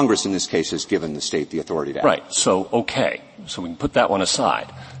 the Congress in this case has given the state the authority to act. Right. So, okay. So we can put that one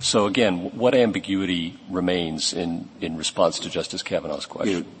aside. So again, what ambiguity remains in response to Justice Kavanaugh's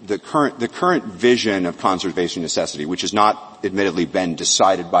question? The current vision of conservation necessity, which has not admittedly been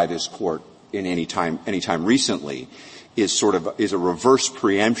decided by this court in any time recently, is a reverse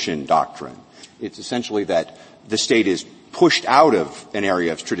preemption doctrine. It's essentially that the state is pushed out of an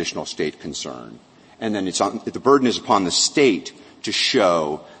area of traditional state concern, and then the burden is upon the state to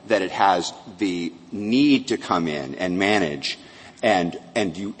show that it has the need to come in and manage, and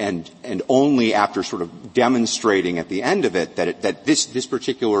only after sort of demonstrating at the end of it that this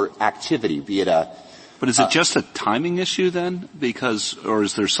particular activity, be it But is it just a timing issue then? Or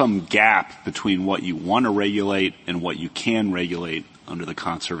is there some gap between what you want to regulate and what you can regulate under the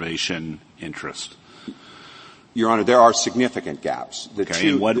conservation interest? Your Honor, there are significant gaps.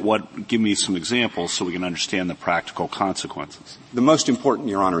 Give me some examples so we can understand the practical consequences. The most important,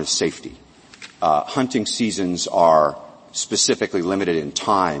 Your Honor, is safety. Hunting seasons are specifically limited in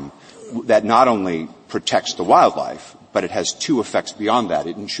time. That not only protects the wildlife, but it has two effects beyond that.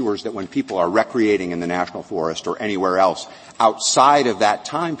 It ensures that when people are recreating in the national forest or anywhere else outside of that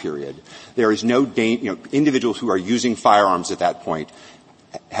time period, there is no danger. Individuals who are using firearms at that point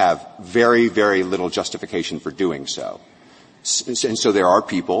have very, very little justification for doing so. And so there are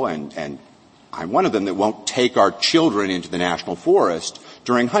people, and I'm one of them, that won't take our children into the national forest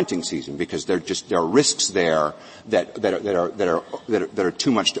during hunting season because there are risks there that are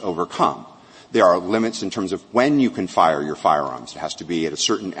too much to overcome. There are limits in terms of when you can fire your firearms. It has to be at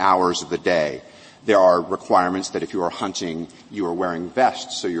certain hours of the day. There are requirements that if you are hunting, you are wearing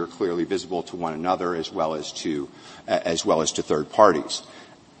vests so you're clearly visible to one another as well as to third parties.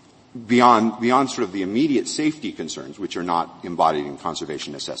 Beyond sort of the immediate safety concerns, which are not embodied in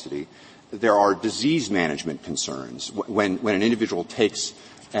conservation necessity, there are disease management concerns. When an individual takes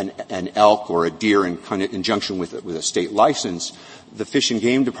an elk or a deer in conjunction with a state license, the Fish and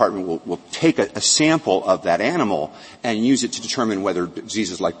Game Department will take a sample of that animal and use it to determine whether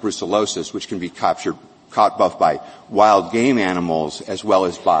diseases like brucellosis, which can be caught both by wild game animals as well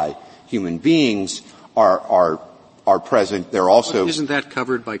as by human beings, are present. They're also. Isn't that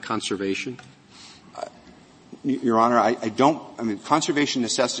covered by conservation? Your Honor, conservation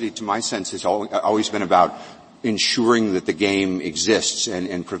necessity, to my sense, has always been about ensuring that the game exists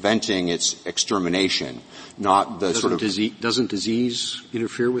and preventing its extermination, not the Doesn't disease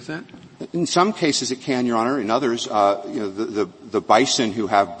interfere with that? In some cases it can, Your Honor. In others, the bison who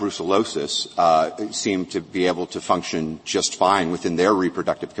have brucellosis seem to be able to function just fine within their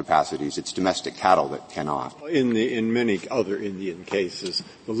reproductive capacities. It's domestic cattle that cannot. In many other Indian cases,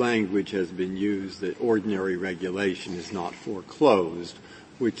 the language has been used that ordinary regulation is not foreclosed,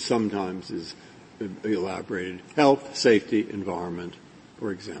 which sometimes is elaborated. Health, safety, environment,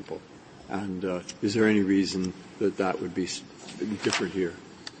 for example. And is there any reason that would be different here?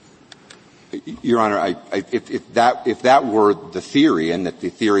 Your Honor, if that were the theory, and that the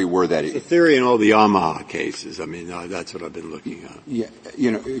theory were that the theory in all the Yamaha cases, I mean, that's what I've been looking at. Yeah,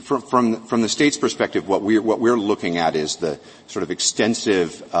 from the state's perspective, what we're looking at is the sort of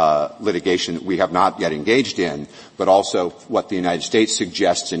extensive litigation that we have not yet engaged in, but also what the United States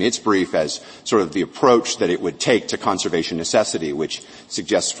suggests in its brief as sort of the approach that it would take to conservation necessity, which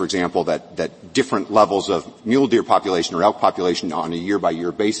suggests, for example, that different levels of mule deer population or elk population on a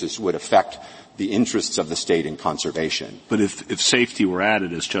year-by-year basis would affect the interests of the state in conservation. But if safety were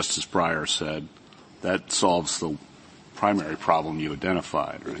added, as Justice Breyer said, that solves the primary problem you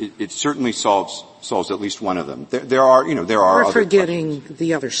identified, right? It certainly solves at least one of them. There are We're forgetting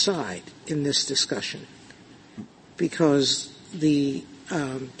the other side in this discussion, because the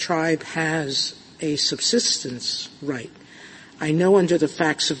tribe has a subsistence right. I know under the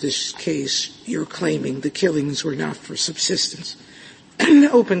facts of this case you're claiming the killings were not for subsistence. An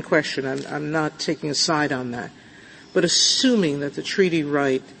open question. I'm not taking a side on that. But assuming that the treaty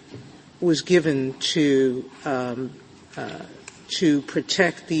right was given to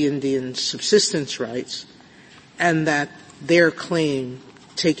protect the Indian subsistence rights, and that their claim,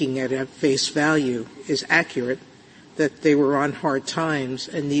 taking it at face value, is accurate, that they were on hard times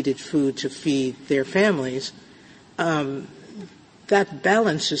and needed food to feed their families, that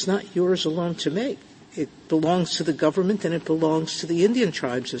balance is not yours alone to make. It belongs to the government, and it belongs to the Indian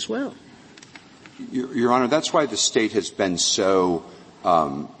tribes as well. Your Honor, that's why the state has been so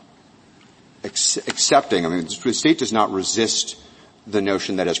accepting. I mean, the state does not resist the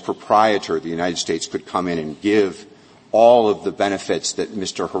notion that as proprietor, the United States could come in and give all of the benefits that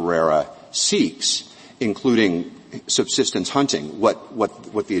Mr. Herrera seeks, including subsistence hunting.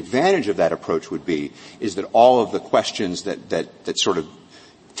 What the advantage of that approach would be is that all of the questions that sort of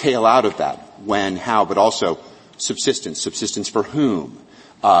tail out of that, when, how, but also subsistence for whom,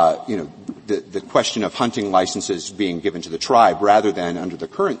 the question of hunting licenses being given to the tribe rather than under the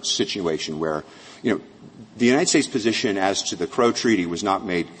current situation where, the United States position as to the Crow Treaty was not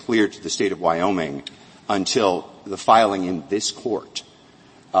made clear to the state of Wyoming until the filing in this court,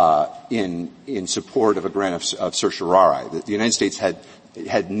 in support of a grant of certiorari. The United States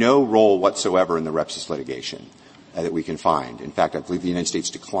had no role whatsoever in the Repsis litigation that we can find. In fact, I believe the United States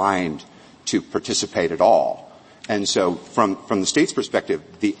declined to participate at all. And so from the state's perspective,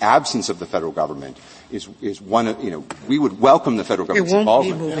 the absence of the federal government is one of, we would welcome the federal government's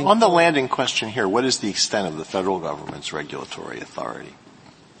involvement. On the landing question here, what is the extent of the federal government's regulatory authority?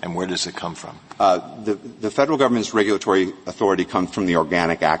 And where does it come from? The federal government's regulatory authority comes from the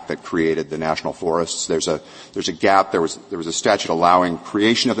Organic Act that created the national forests. There's a gap. There was a statute allowing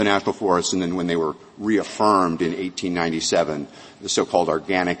creation of the national forests, and then when they were reaffirmed in 1897, the so-called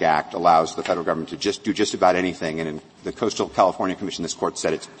Organic Act allows the federal government to do just about anything. And in the Coastal California Commission, this court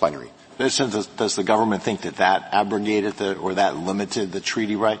said it's plenary. Does the government think that abrogated or that limited the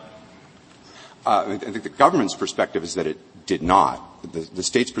treaty right? I think the government's perspective is that it did not. The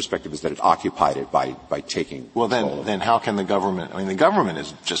state's perspective is that it occupied it by taking. Well, then how can the government? I mean, the government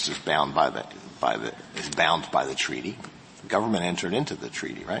is just as bound by the treaty. The government entered into the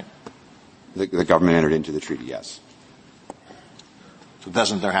treaty, right? The government entered into the treaty, yes. So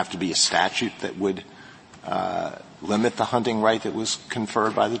doesn't there have to be a statute that would limit the hunting right that was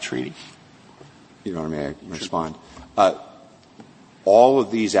conferred by the treaty? Your Honor, may I respond? All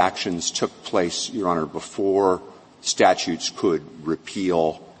of these actions took place, Your Honor, before statutes could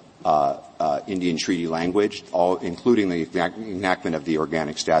repeal Indian treaty language, including the enactment of the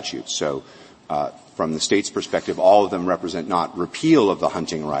organic statutes. So from the state's perspective, all of them represent not repeal of the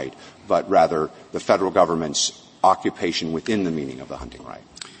hunting right, but rather the federal government's occupation within the meaning of the hunting right.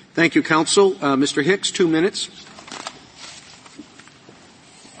 Thank you, counsel. Mr. Hicks, 2 minutes.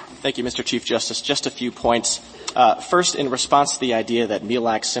 Thank you, Mr. Chief Justice. Just a few points. First, in response to the idea that Mille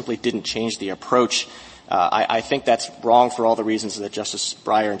Lacs simply didn't change the approach, I think that's wrong for all the reasons that Justice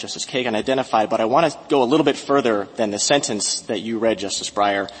Breyer and Justice Kagan identified, but I want to go a little bit further than the sentence that you read, Justice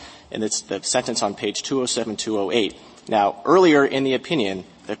Breyer, and it's the sentence on page 207, 208. Now, earlier in the opinion,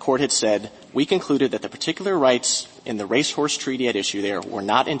 the court had said, we concluded that the particular rights in the racehorse treaty at issue there were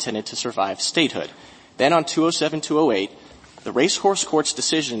not intended to survive statehood. Then on 207-208, the racehorse court's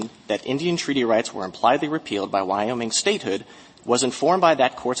decision that Indian treaty rights were impliedly repealed by Wyoming statehood was informed by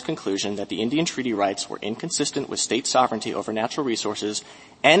that court's conclusion that the Indian treaty rights were inconsistent with state sovereignty over natural resources,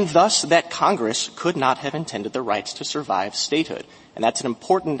 and thus that Congress could not have intended the rights to survive statehood. And that's an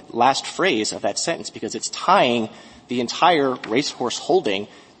important last phrase of that sentence because it's tying the entire racehorse holding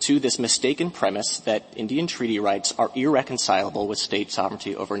to this mistaken premise that Indian treaty rights are irreconcilable with state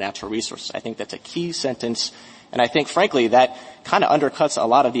sovereignty over natural resources. I think that's a key sentence, and I think, frankly, that kind of undercuts a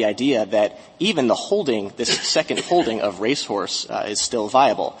lot of the idea that even the holding, this second holding of racehorse, is still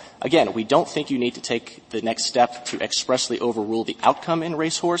viable. Again, we don't think you need to take the next step to expressly overrule the outcome in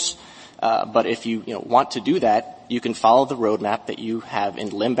racehorse, but if you want to do that, you can follow the roadmap that you have in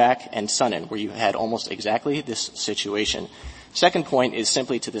Limbach and Sunnin, where you had almost exactly this situation. Second point is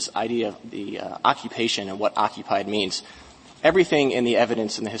simply to this idea of the occupation and what occupied means. Everything in the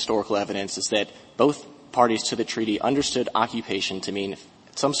evidence and the historical evidence is that both parties to the treaty understood occupation to mean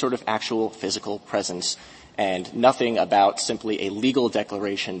some sort of actual physical presence and nothing about simply a legal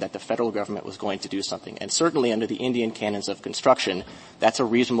declaration that the federal government was going to do something. And certainly under the Indian canons of construction, that's a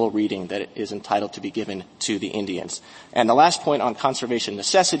reasonable reading that is entitled to be given to the Indians. And the last point on conservation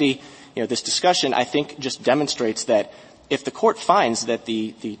necessity, this discussion I think just demonstrates that if the court finds that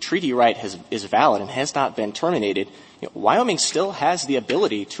the treaty right is valid and has not been terminated, Wyoming still has the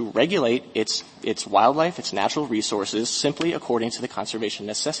ability to regulate its wildlife, its natural resources, simply according to the conservation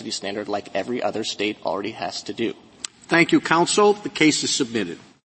necessity standard like every other state already has to do. Thank you, counsel. The case is submitted.